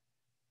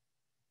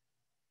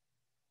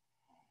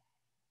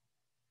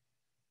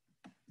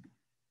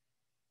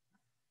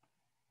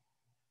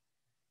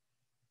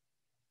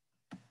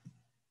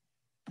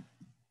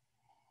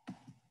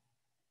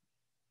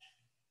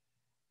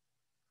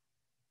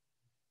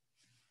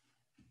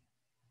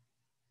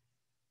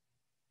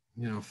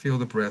 Feel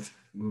the breath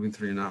moving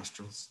through your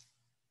nostrils.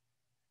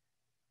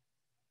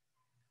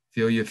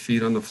 Feel your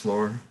feet on the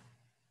floor.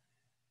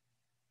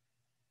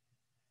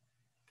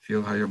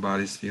 Feel how your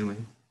body's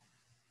feeling.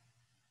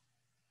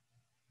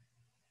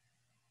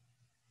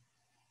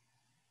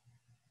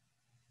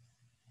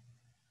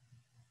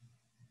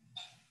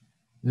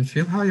 And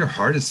feel how your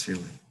heart is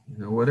feeling.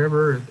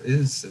 Whatever it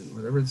is, and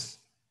whatever's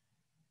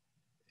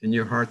in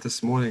your heart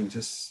this morning,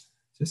 just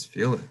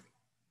feel it.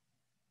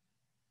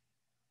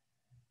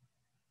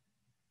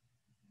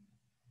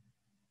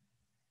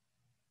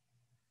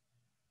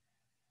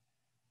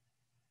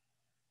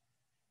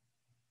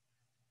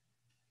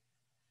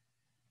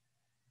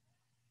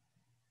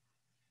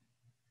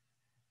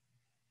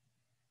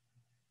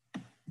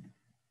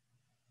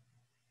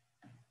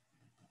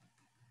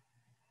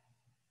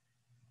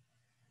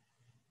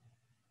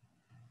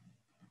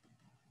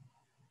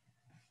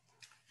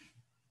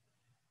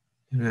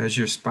 As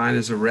your spine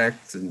is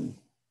erect, and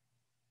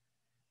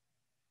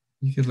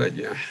you can let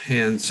your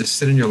hands just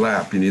sit in your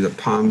lap. You need the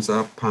palms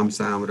up, palms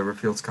down, whatever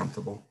feels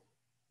comfortable.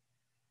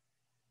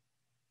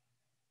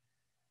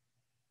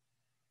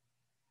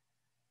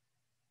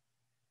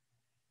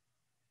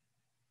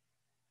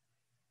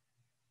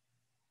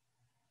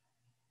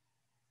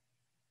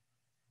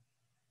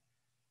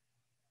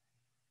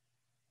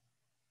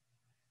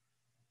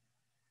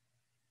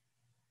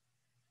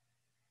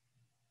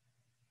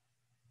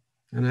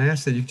 And I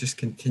ask that you just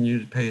continue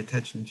to pay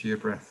attention to your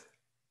breath.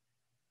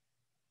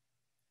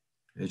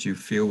 As you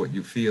feel what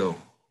you feel,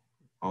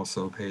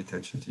 also pay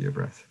attention to your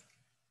breath.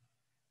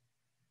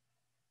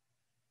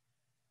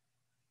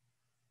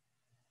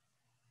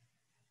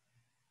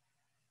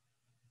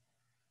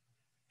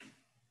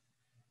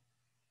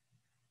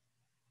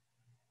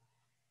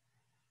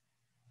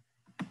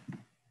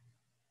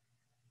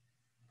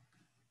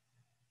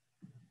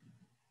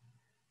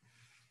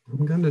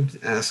 I'm going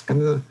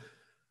to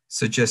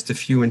suggest a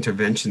few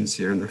interventions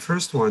here. And the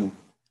first one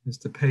is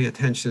to pay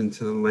attention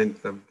to the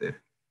length of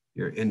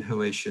your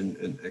inhalation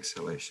and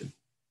exhalation.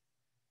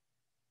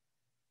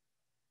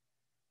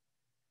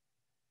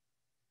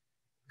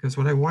 Because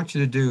what I want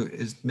you to do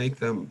is make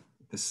them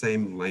the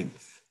same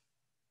length.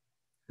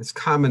 It's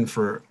common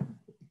for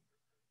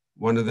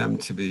one of them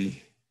to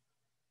be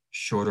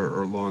shorter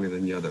or longer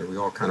than the other. We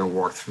all kind of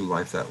walk through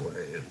life that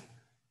way. And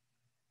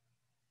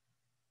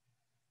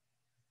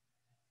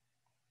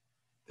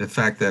the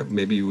fact that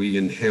maybe we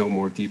inhale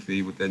more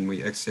deeply than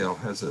we exhale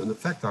has an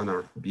effect on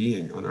our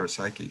being, on our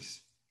psyches,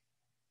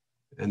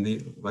 and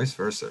the vice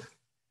versa.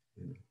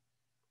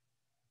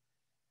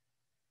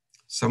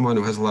 Someone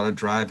who has a lot of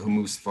drive, who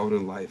moves forward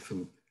in life,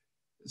 who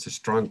is a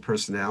strong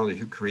personality,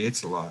 who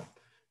creates a lot,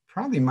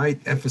 probably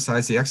might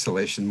emphasize the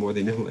exhalation more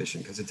than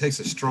inhalation, because it takes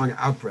a strong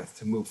out-breath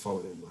to move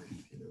forward in life.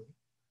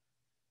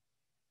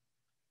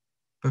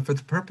 But for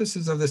the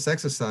purposes of this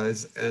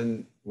exercise,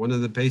 and one of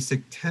the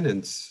basic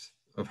tenets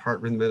of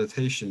heart rhythm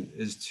meditation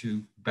is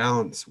to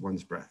balance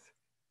one's breath.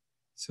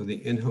 So the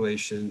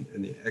inhalation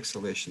and the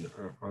exhalation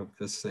are of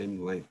the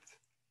same length.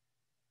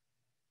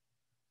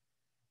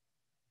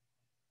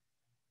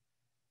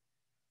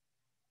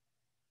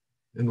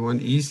 And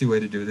one easy way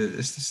to do this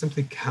is to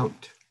simply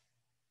count.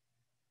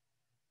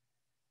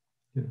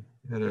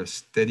 At a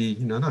steady,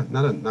 not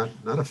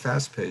a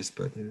fast pace,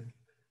 but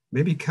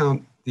maybe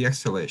count the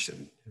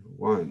exhalation.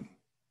 1,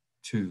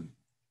 2,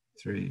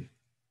 3,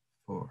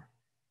 4,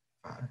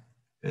 5,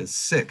 and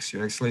 6.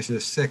 Your exhalation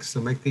is 6,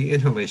 so make the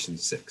inhalation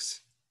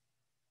 6.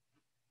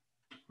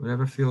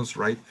 Whatever feels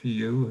right for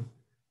you.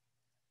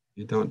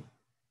 You don't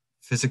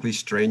physically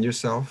strain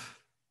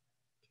yourself.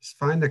 Just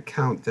find a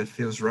count that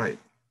feels right.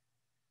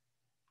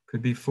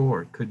 Could be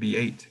 4, could be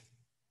 8.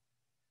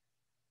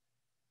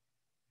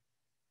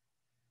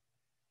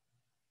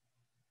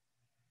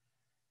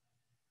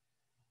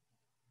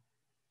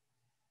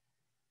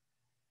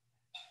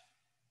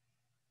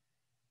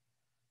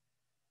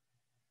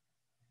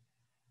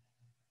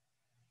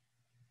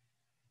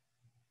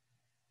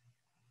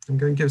 I'm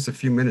going to give us a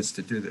few minutes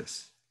to do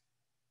this.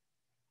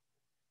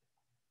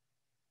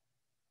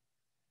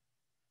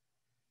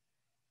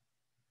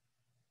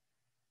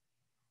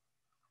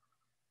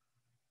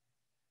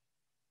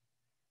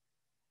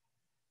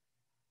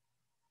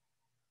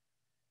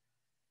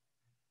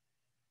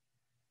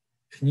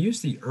 And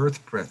use the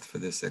earth breath for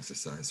this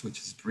exercise, which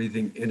is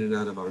breathing in and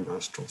out of our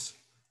nostrils.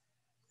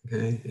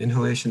 Okay,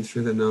 inhalation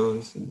through the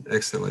nose and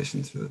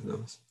exhalation through the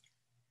nose.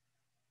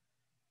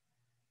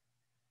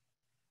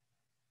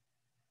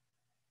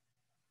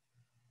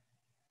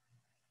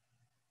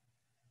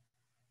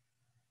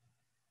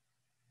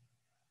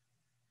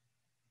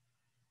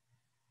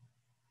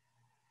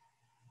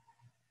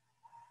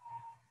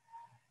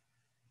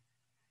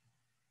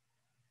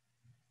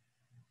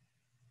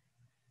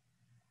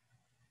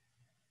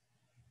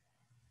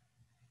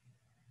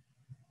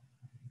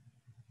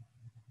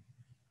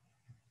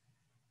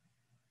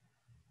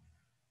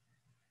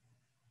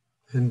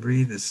 And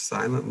breathe as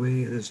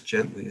silently and as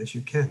gently as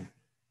you can.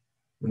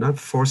 We're not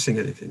forcing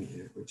anything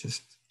here. We're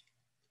just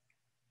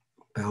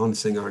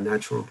balancing our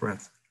natural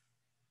breath.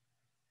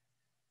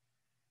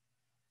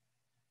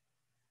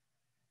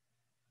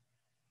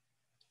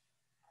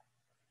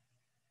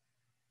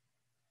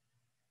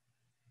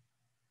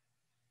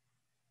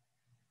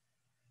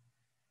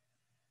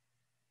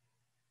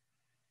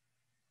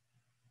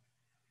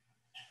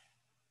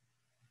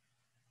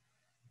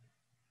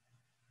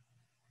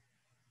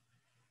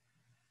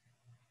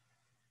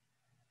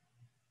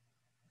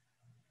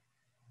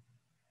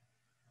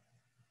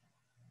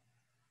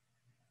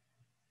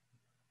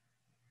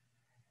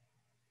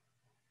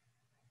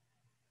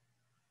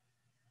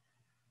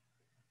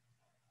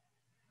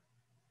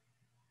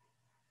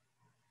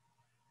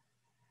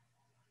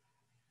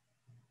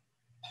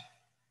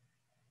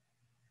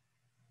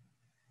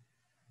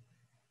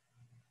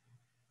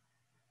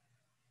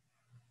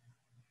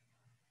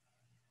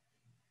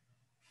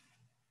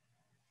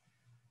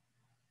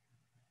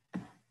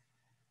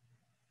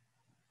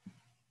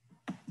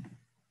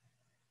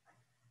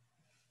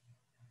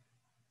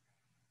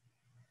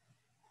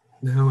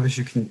 Now, as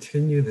you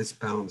continue this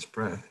balanced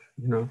breath,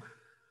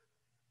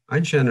 I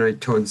generate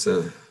towards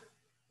I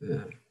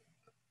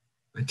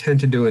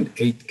tend to do an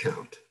 8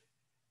 count.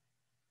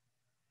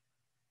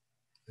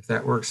 If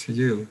that works for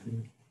you,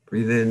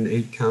 breathe in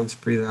 8 counts,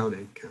 breathe out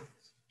 8 counts.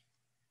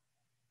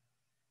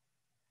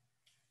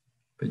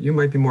 But you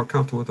might be more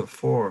comfortable with a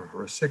 4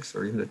 or a 6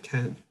 or even a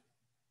 10.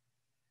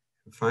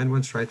 Find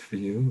what's right for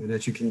you. And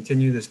as you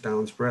continue this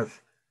balanced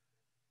breath,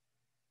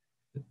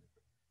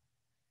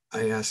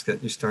 I ask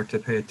that you start to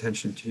pay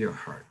attention to your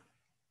heart.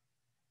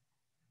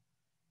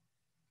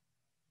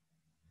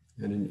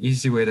 And an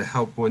easy way to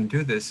help one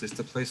do this is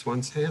to place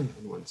one's hand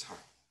on one's heart.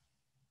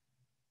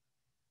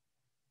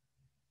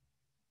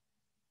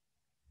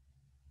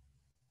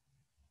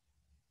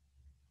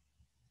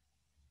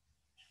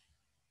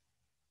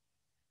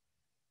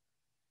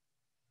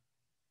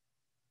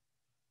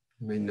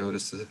 You may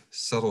notice a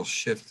subtle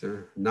shift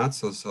or not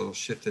so subtle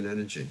shift in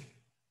energy.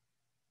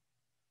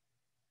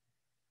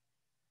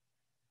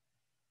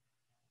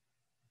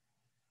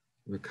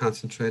 We're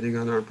concentrating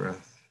on our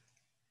breath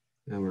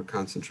and we're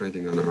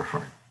concentrating on our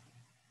heart.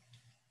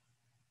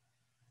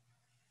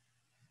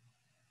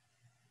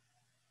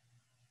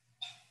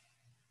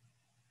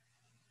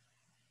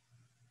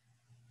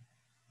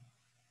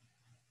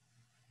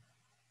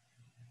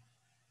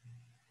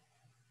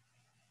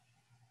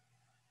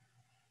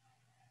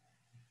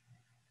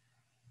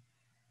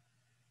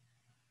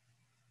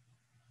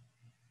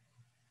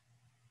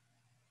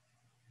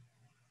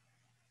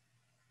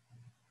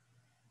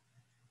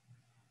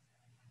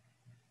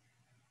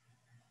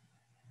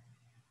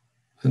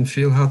 And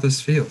feel how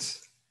this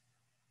feels.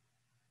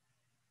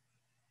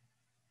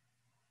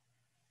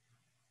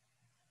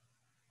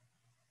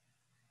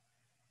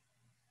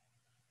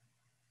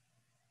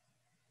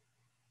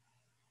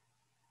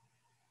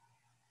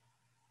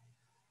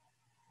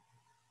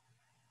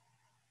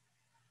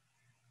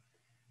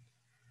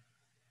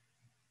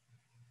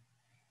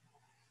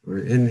 We're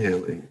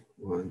inhaling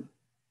 1,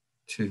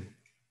 2,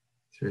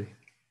 3,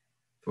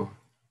 4,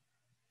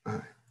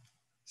 5,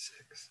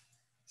 6,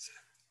 7,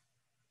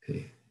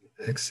 8.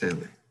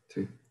 Exhaling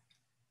 2,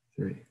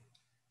 3,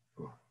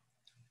 4,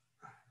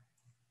 5,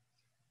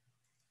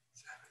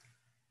 7,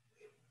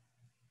 8.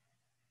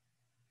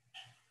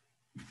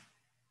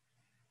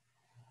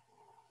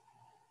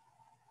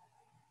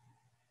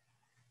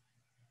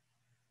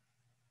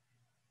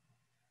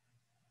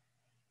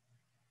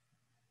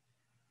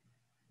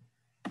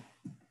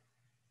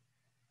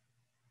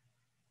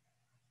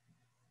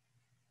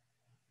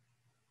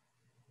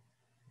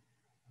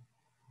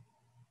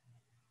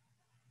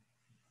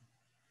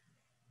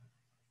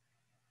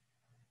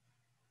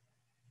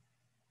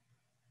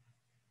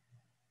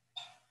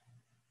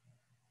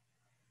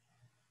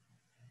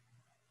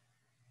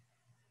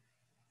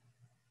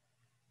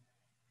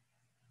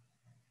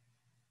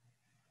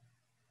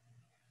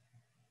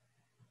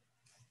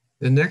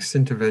 The next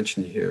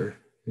intervention here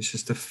is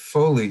just to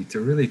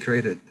really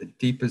create the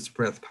deepest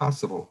breath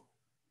possible.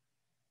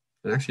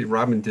 And actually,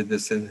 Robyn did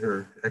this in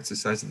her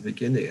exercise at the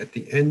beginning. At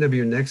the end of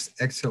your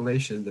next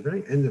exhalation, the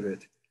very end of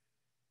it,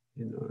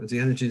 as the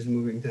energy is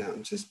moving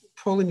down, just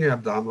pulling your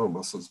abdominal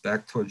muscles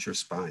back towards your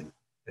spine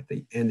at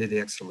the end of the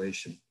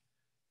exhalation.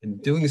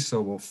 And doing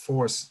so will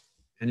force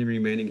any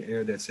remaining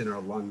air that's in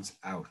our lungs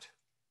out.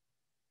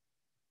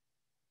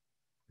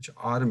 which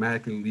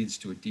automatically leads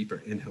to a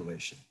deeper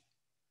inhalation.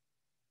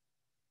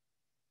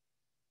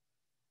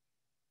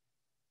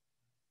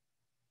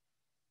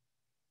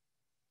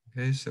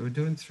 Okay, so we're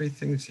doing three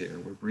things here.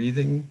 We're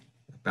breathing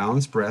a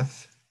balanced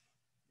breath.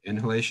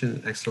 Inhalation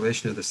and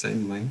exhalation are the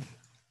same length.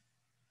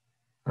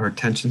 Our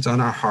attention's on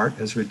our heart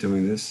as we're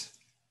doing this.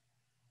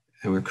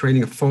 And we're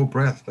creating a full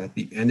breath at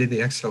the end of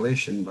the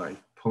exhalation by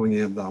pulling the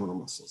abdominal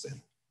muscles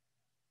in.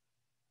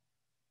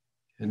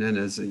 And then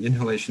as the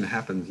inhalation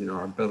happens,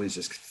 our bellies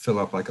just fill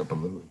up like a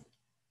balloon.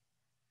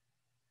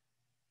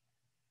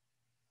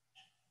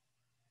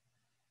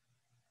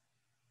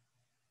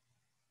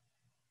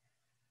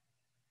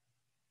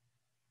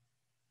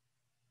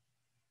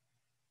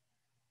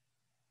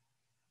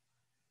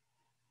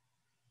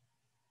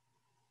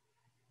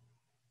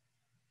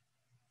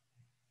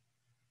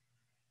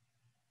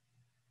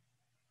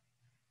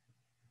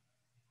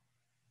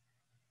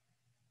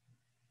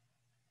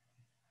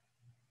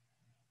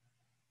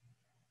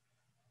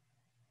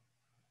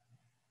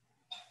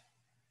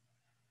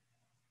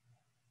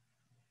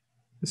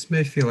 This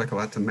may feel like a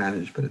lot to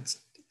manage, but it's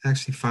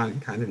actually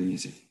kind of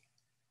easy.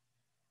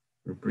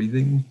 We're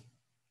breathing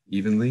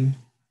evenly.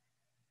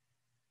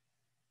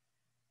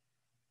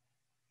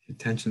 The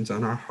attention's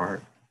on our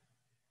heart.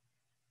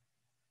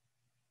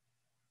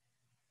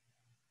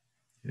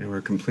 And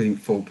we're completing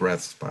full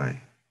breaths by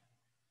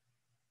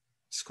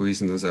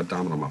squeezing those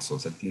abdominal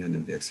muscles at the end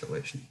of the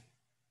exhalation.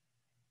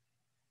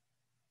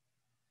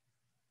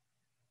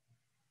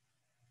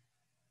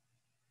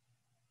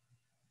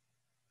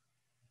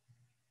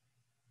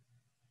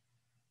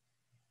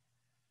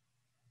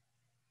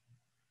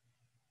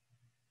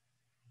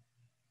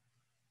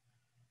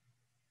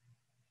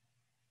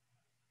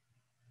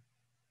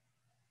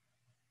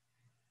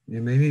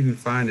 You may even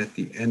find at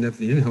the end of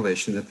the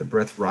inhalation that the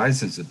breath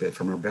rises a bit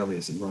from our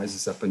bellies and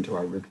rises up into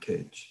our rib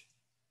cage.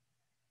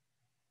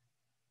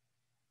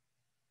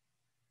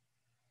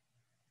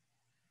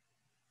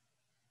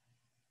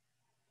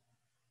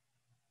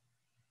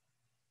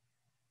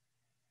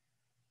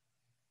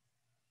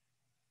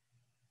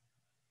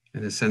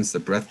 In a sense, the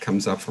breath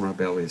comes up from our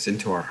bellies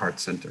into our heart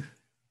center.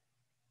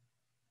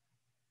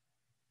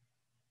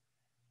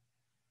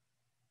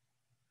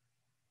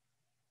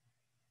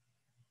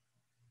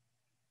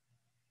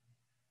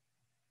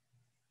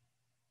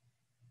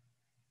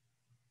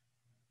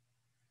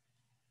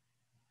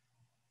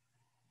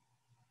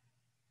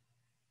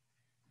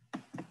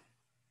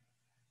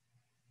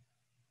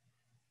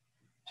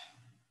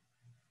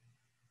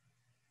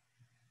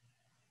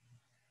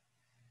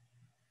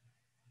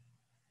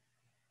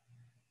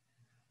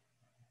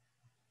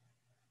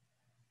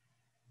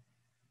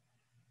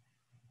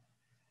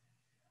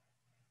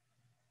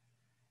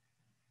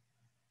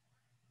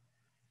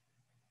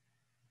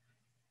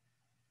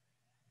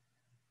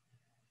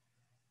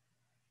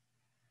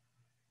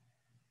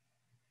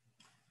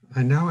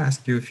 I now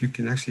ask you if you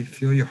can actually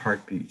feel your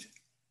heartbeat.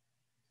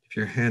 If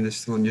your hand is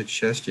still on your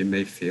chest, you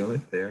may feel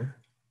it there.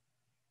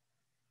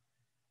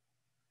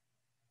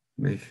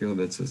 You may feel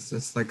that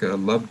it's like a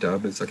love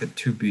dub. It's like a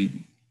 2-beat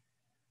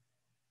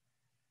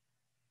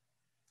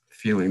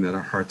feeling that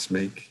our hearts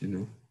make,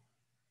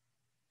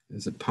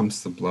 as it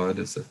pumps the blood,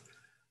 as it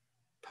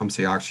pumps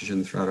the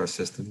oxygen throughout our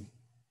system.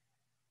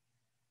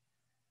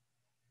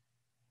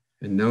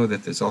 And know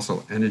that there's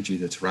also energy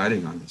that's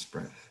riding on this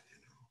breath.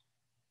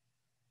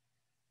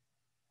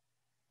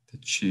 The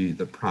chi,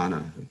 the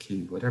prana, the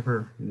ki,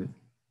 whatever,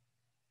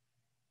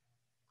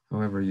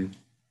 however you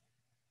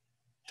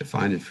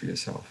define it for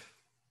yourself.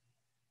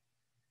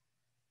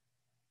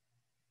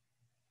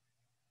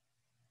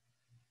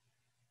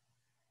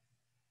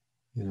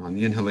 On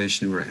the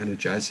inhalation, we're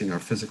energizing our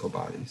physical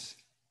bodies.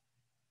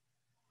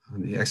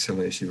 On the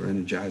exhalation, we're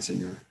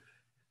energizing our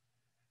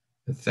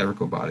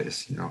etherical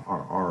bodies,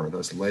 our aura,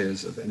 those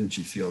layers of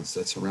energy fields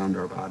that surround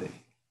our body.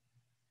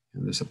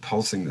 And there's a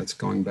pulsing that's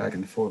going back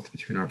and forth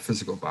between our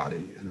physical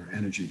body and our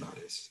energy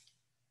bodies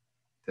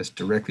that's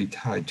directly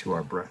tied to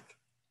our breath.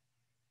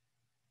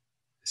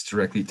 It's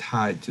directly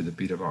tied to the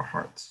beat of our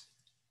hearts.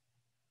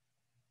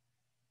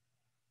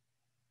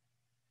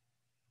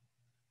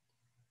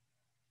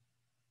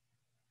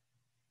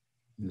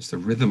 And it's the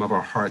rhythm of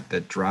our heart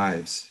that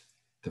drives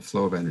the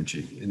flow of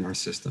energy in our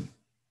system,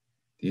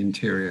 the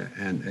interior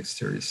and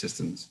exterior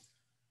systems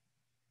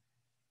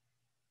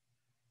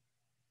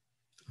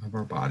of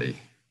our body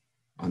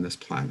on this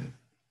planet.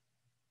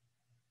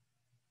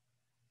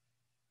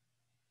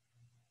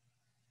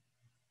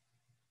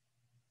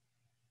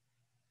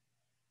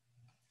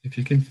 If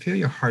you can feel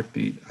your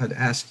heartbeat, I'd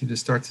ask you to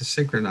start to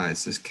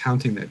synchronize this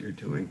counting that you're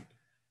doing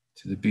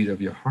to the beat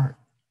of your heart.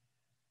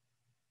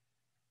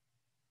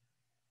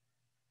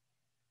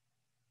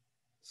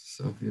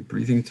 So if you're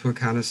breathing to a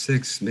count of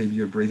 6, maybe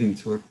you're breathing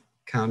to a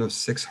count of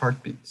 6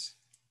 heartbeats.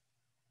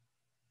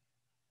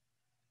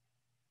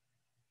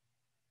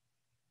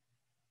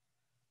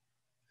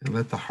 And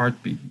let the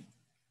heartbeat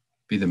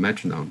be the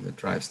metronome that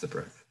drives the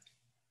breath.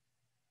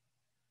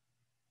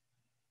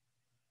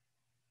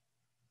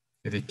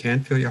 If you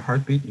can't feel your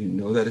heartbeat, you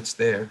know that it's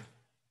there.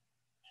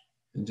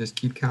 and just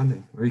keep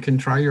counting. Or you can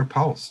try your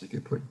pulse. You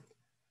can put,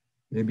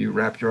 maybe you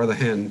wrap your other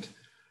hand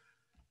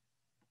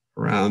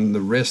around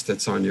the wrist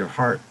that's on your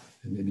heart,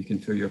 and maybe you can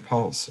feel your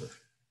pulse, or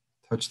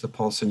touch the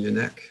pulse in your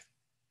neck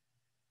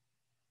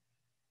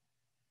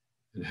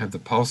and have the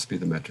pulse be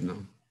the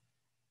metronome.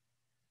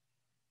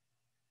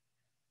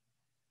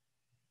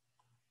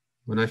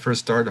 When I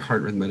first started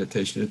heart rhythm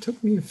meditation, it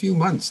took me a few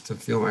months to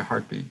feel my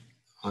heartbeat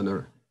on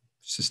a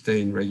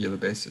sustained, regular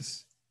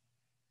basis.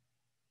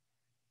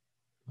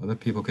 Other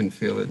people can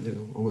feel it,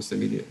 almost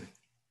immediately.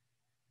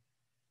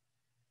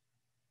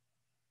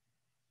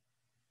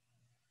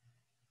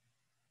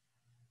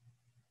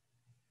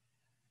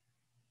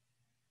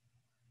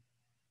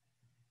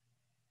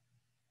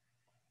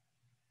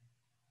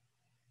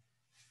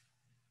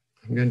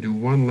 I'm going to do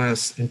one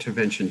last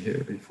intervention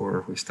here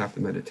before we stop the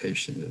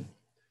meditation. And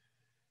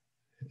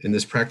in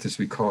this practice,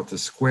 we call it the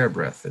square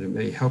breath, and it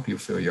may help you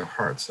feel your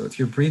heart. So if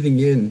you're breathing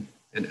in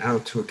and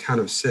out to a count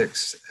of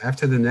 6,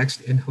 after the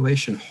next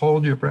inhalation,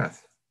 hold your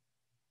breath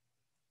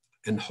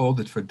and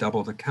hold it for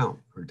double the count,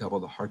 or double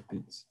the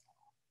heartbeats.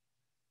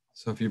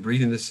 So if you're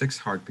breathing to 6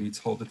 heartbeats,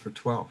 hold it for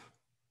 12.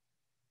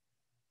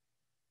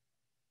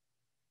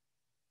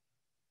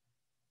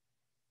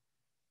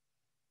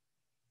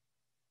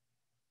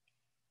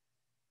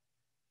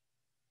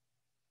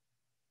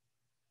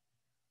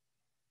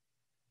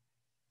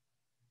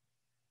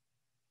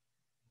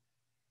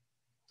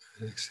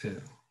 And exhale.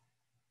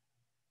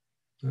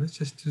 Let's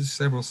just do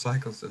several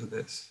cycles of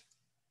this.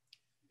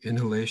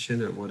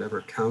 Inhalation at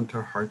whatever count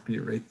or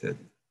heartbeat rate that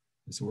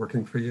is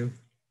working for you.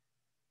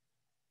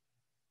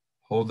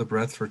 Hold the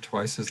breath for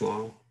twice as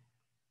long.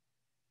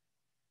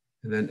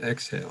 And then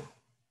exhale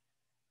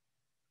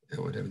at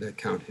whatever that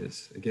count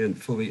is. Again,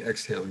 fully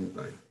exhaling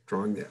by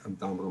drawing the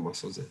abdominal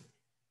muscles in.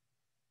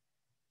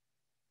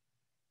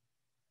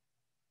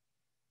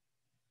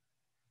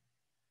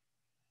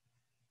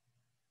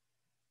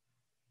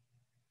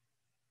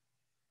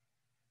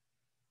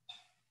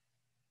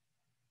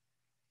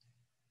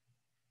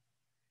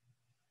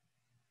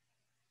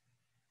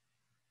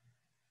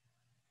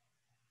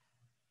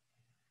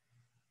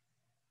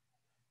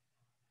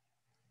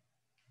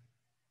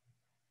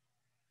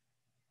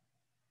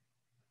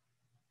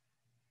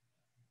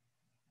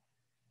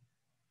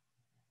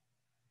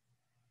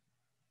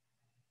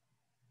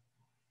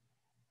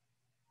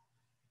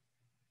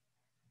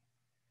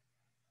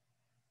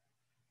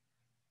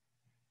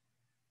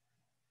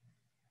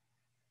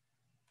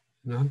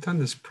 Now, I've done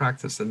this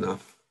practice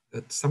enough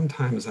that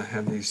sometimes I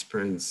have the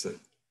experience that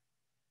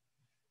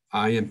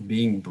I am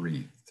being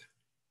breathed,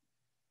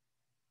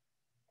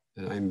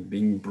 that I'm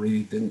being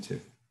breathed into.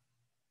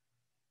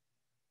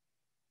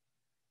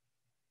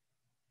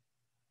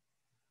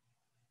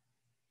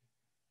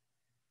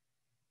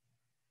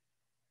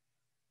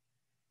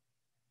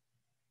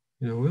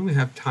 We only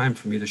have time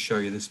for me to show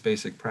you this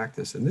basic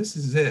practice, and this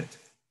is it.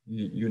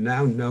 You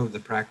now know the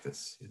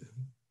practice.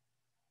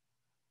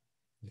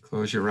 You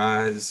close your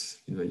eyes,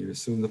 you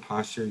assume the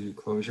posture, you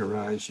close your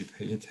eyes, you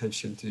pay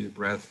attention to your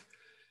breath,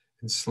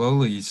 and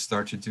slowly you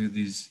start to do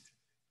these,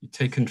 you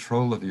take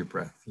control of your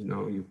breath,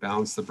 you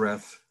balance the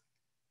breath,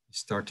 you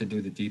start to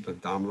do the deep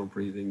abdominal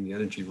breathing, the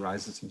energy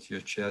rises into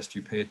your chest,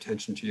 you pay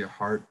attention to your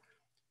heart,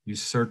 you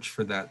search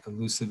for that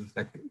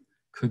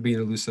could be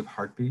an elusive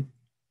heartbeat.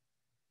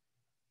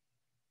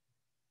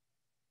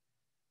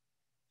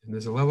 And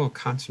there's a level of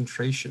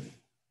concentration.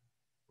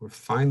 We're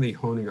finally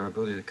honing our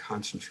ability to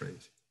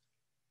concentrate.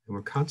 And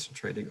we're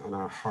concentrating on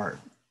our heart.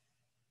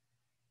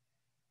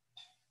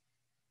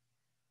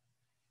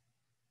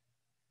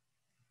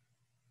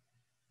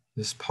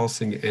 This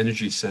pulsing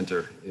energy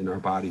center in our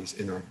bodies,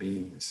 in our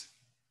beings.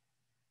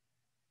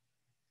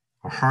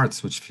 Our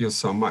hearts, which feel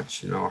so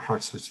much, our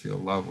hearts which feel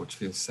love, which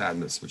feel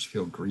sadness, which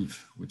feel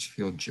grief, which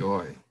feel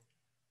joy,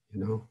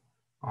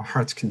 Our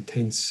hearts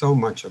contain so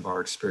much of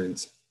our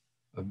experience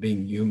of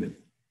being human.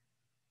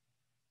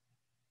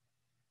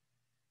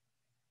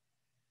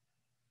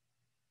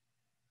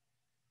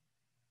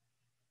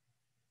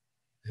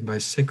 And by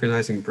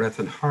synchronizing breath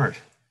and heart,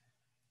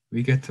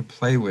 we get to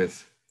play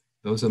with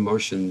those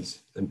emotions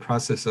and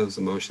process those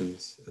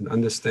emotions and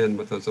understand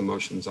what those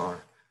emotions are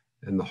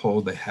and the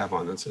hold they have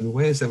on us in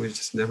ways that we've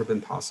just never been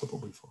possible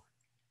before.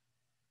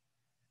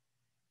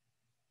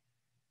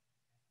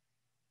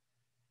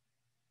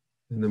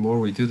 And the more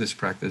we do this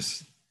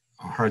practice,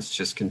 our hearts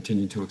just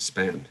continue to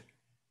expand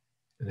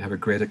and have a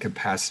greater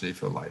capacity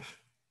for life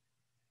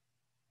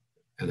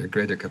and a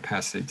greater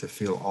capacity to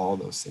feel all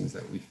those things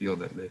that we feel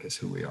that make us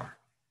who we are.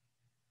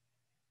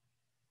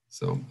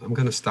 So I'm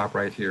going to stop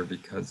right here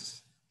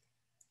because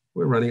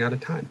we're running out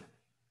of time.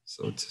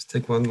 So just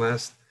take one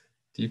last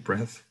deep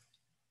breath,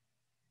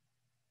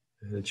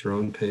 and at your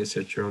own pace,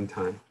 at your own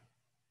time.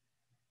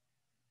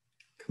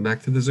 Come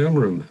back to the Zoom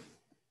room.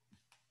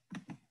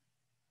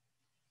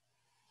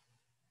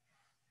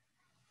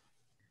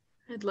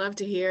 I'd love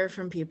to hear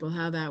from people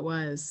how that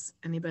was.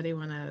 Anybody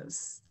want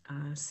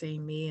to say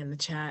me in the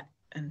chat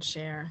and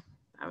share?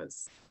 That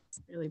was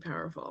really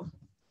powerful.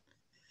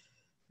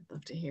 I'd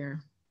love to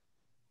hear.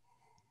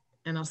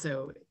 And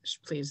also,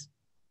 please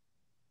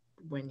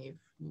when you've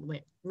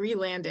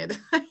re-landed,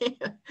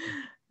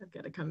 I've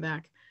got to come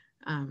back.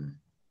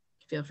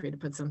 Feel free to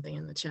put something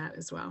in the chat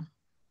as well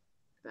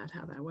about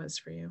how that was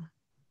for you.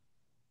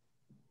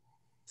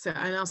 So,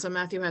 and also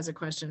Matthew has a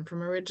question,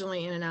 from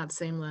originally in and out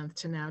same length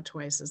to now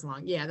twice as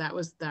long. Yeah, that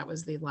was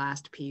the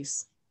last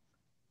piece,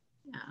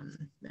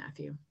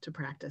 Matthew, to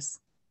practice.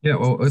 Yeah,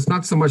 well, it's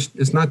not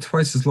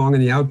twice as long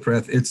in the out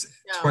breath. It's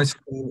twice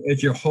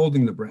as you're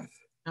holding the breath.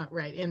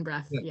 Right, in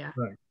breath, yeah.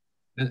 Right.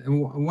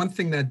 And one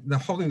thing that the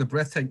holding the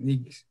breath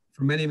technique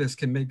for many of us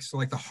can make, so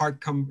like the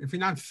heart come, if you're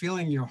not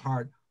feeling your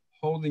heart,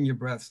 holding your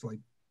breath, like,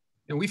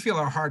 we feel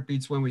our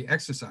heartbeats when we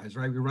exercise,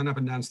 right? We run up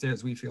and down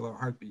stairs, we feel our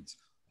heartbeats.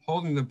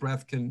 Holding the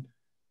breath can,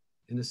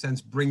 in a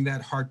sense, bring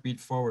that heartbeat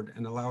forward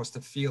and allow us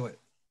to feel it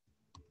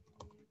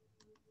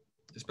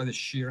just by the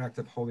sheer act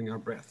of holding our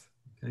breath.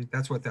 Okay,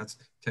 that's what that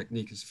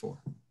technique is for.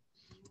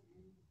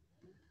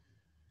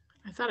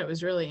 I thought it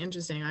was really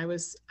interesting. I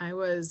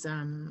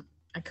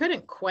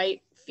couldn't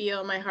quite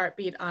feel my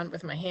heartbeat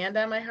with my hand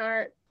on my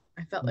heart.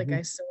 I felt like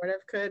I sort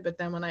of could, but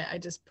then when I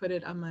just put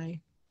it on my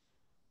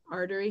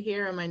artery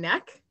here on my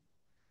neck,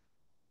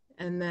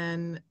 and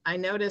then I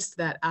noticed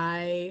that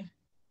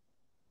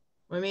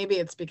well, maybe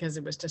it's because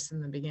it was just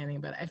in the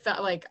beginning, but I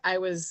felt like I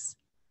was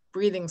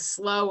breathing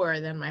slower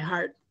than my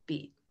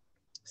heartbeat.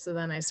 So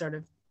then I sort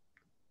of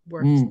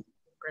worked to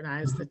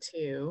synchronize the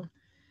two.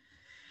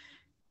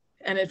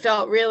 And it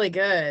felt really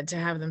good to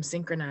have them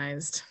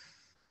synchronized.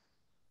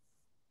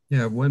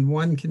 Yeah, when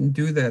one can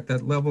do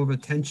that level of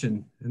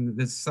attention, and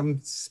there's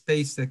some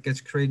space that gets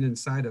created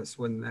inside us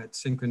when that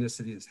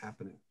synchronicity is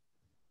happening.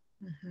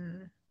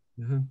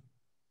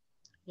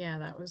 Yeah,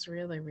 that was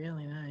really,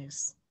 really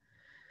nice.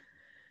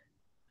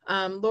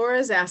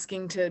 Laura's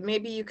asking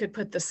maybe you could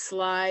put the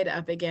slide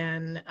up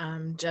again,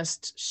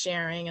 just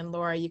sharing, and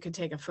Laura, you could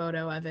take a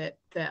photo of it,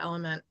 the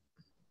element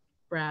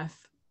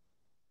breath.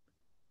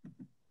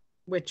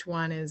 Which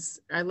one is,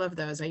 I love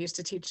those. I used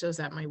to teach those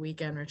at my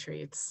weekend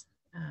retreats.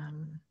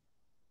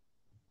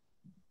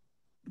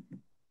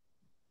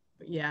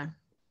 Yeah,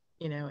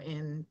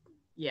 into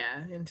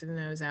the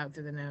nose, out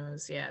through the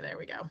nose. Yeah, there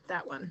we go.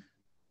 That one.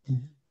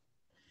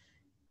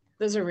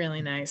 Those are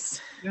really nice.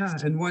 Yeah,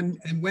 and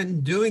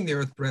when doing the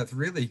earth breath,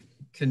 really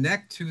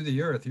connect to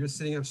the earth. You're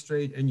sitting up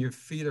straight and your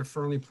feet are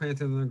firmly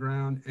planted on the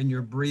ground, and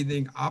you're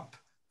breathing up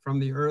from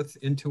the earth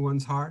into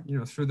one's heart,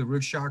 through the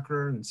root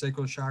chakra and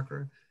sacral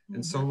chakra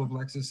and solar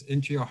plexus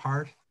into your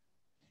heart.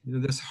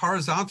 This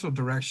horizontal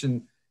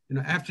direction,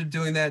 after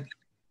doing that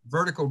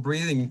vertical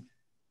breathing,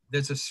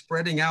 there's a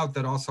spreading out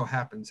that also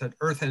happens. That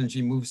earth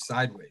energy moves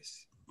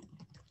sideways.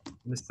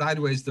 And the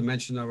sideways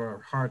dimension of our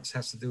hearts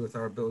has to do with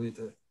our ability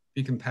to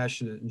be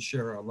compassionate and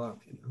share our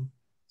love,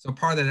 So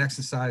part of that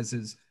exercise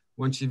is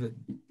once you've,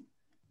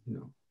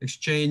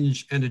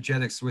 exchanged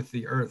energetics with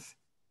the earth,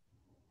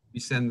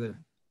 you send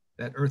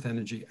that earth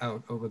energy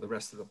out over the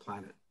rest of the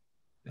planet.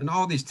 And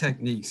all these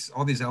techniques,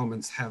 all these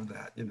elements have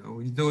that,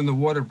 When you're doing the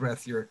water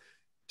breath, you're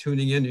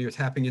tuning in, you're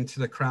tapping into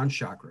the crown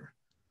chakra,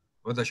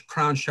 or the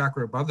crown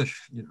chakra above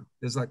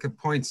there's like a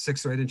point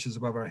 6 or 8 inches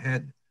above our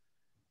head.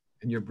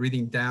 And you're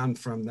breathing down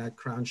from that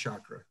crown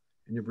chakra.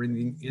 And you're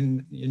breathing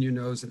in your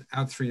nose and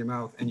out through your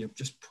mouth, and you're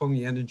just pulling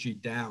the energy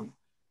down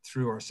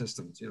through our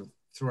systems,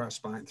 through our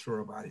spine, through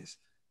our bodies,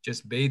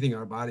 just bathing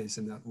our bodies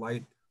in that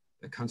light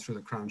that comes through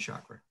the crown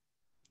chakra.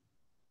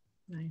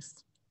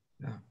 Nice.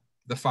 Yeah.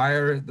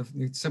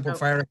 The simple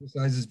fire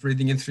exercise is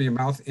breathing in through your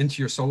mouth into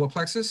your solar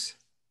plexus,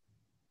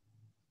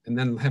 and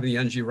then having the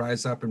energy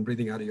rise up and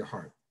breathing out of your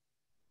heart.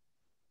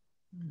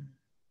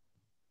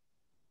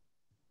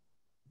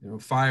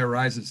 Fire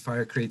rises,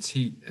 fire creates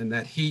heat, and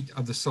that heat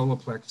of the solar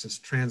plexus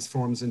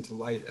transforms into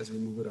light as we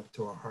move it up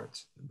to our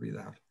hearts and breathe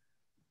out.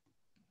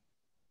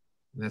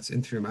 And that's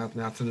in through your mouth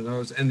and out through the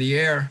nose. And the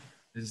air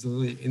is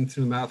literally in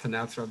through the mouth and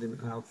out through the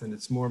mouth, and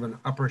it's more of an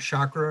upper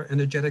chakra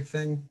energetic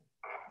thing.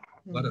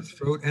 A lot of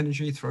throat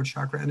energy, throat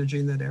chakra energy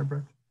in that air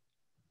breath.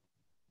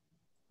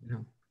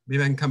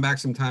 Maybe I can come back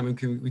sometime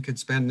and we could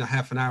spend a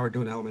half an hour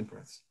doing element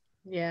breaths.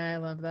 Yeah, I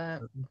love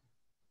that.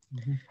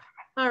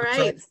 All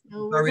right.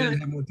 Sorry we didn't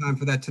have more time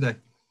for that today.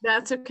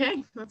 That's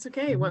okay. That's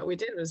okay. What we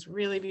did was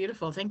really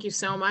beautiful. Thank you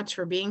so much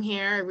for being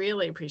here. I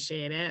really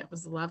appreciate it. It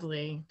was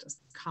lovely, just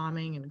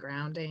calming and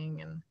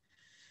grounding. And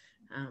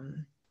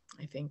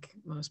I think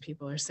most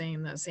people are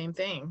saying that same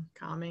thing,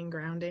 calming,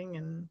 grounding,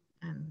 and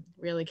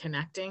really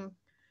connecting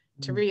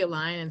to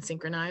realign and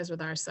synchronize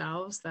with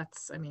ourselves.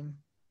 That's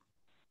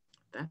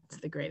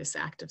the greatest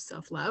act of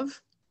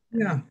self-love.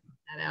 Yeah.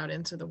 That out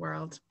into the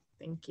world.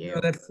 Thank you.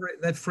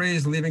 That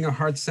phrase, living a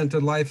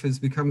heart-centered life, has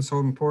become so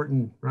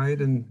important, right?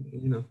 And,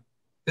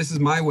 this is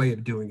my way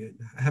of doing it,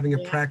 having a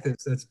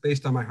practice that's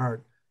based on my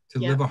heart to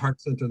live a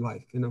heart-centered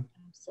life,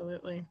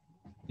 Absolutely.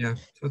 Yeah.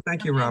 So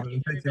thank you,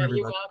 Robyn. Thank you,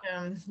 everybody. You're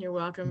welcome. You're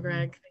welcome,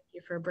 Greg. Thank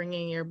you for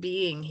bringing your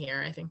being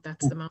here. I think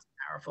that's the most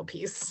powerful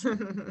piece.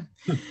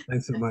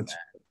 Thanks so much.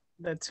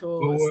 The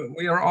tools. Well,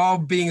 we are all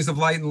beings of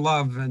light and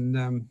love,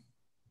 and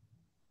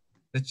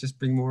let's just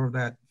bring more of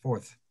that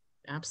forth.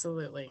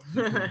 Absolutely.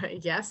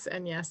 Yes,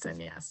 and yes,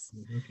 and yes.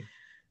 Okay.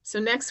 So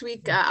next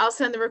week, I'll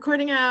send the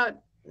recording out.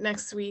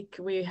 Next week,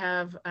 we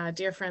have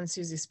dear friend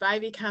Susie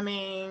Spivey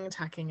coming,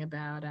 talking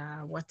about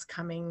what's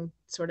coming,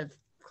 sort of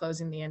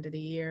closing the end of the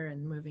year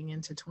and moving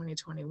into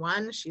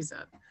 2021. She's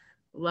a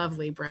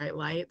lovely bright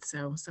light.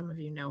 So some of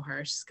you know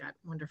her. She's got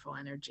wonderful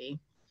energy.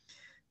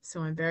 So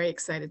I'm very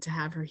excited to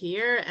have her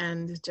here,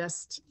 and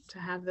just to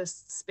have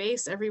this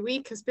space every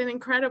week has been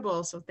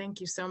incredible. So thank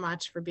you so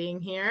much for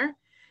being here,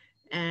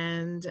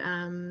 and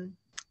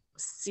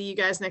see you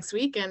guys next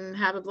week, and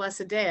have a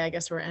blessed day. I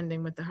guess we're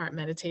ending with the heart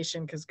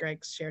meditation because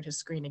Greg shared his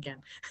screen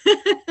again.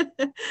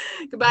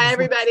 Goodbye,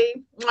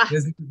 everybody.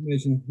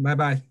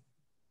 Bye-bye.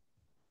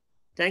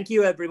 Thank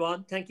you,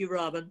 everyone. Thank you,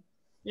 Robyn.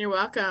 You're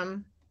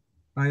welcome.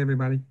 Bye,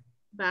 everybody.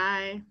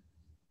 Bye.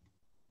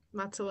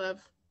 Lots of love.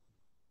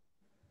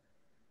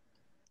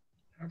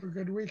 Have a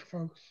good week,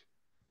 folks.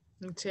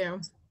 You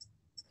too.